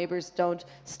my neighbors don't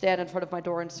stand in front of my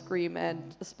door and scream and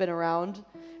spin around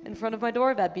in front of my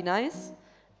door. That'd be nice.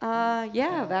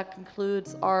 Yeah, that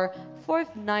concludes our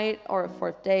fourth night or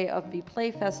fourth day of the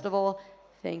Play Festival.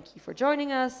 Thank you for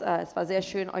joining us. Es war sehr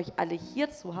schön, euch alle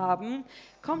hier zu haben.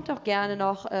 Kommt doch gerne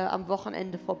noch am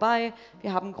Wochenende vorbei.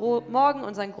 Wir haben morgen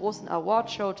unseren großen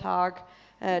Award-Show-Tag.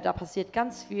 Da passiert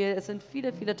ganz viel. Es sind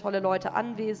viele, viele tolle Leute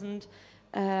anwesend.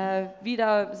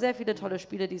 Wieder sehr viele tolle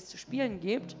Spiele, die es zu spielen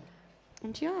gibt.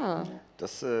 Und ja.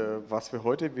 Das war's für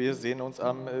heute. Wir sehen uns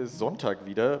am Sonntag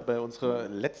wieder bei unserer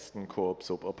letzten Coop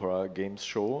Soap Opera Games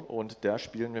Show. Und da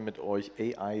spielen wir mit euch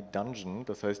AI Dungeon.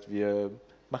 Das heißt, wir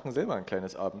machen selber ein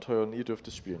kleines Abenteuer und ihr dürft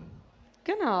es spielen.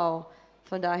 Genau.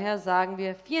 Von daher sagen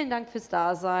wir vielen Dank fürs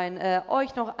Dasein.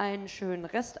 Euch noch einen schönen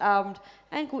Restabend,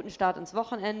 einen guten Start ins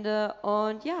Wochenende.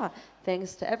 Und ja,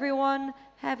 thanks to everyone.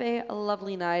 Have a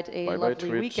lovely night, a bye lovely bye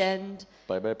Twitch. weekend.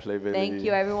 Bye bye Play. Thank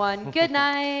you everyone. Good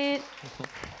night.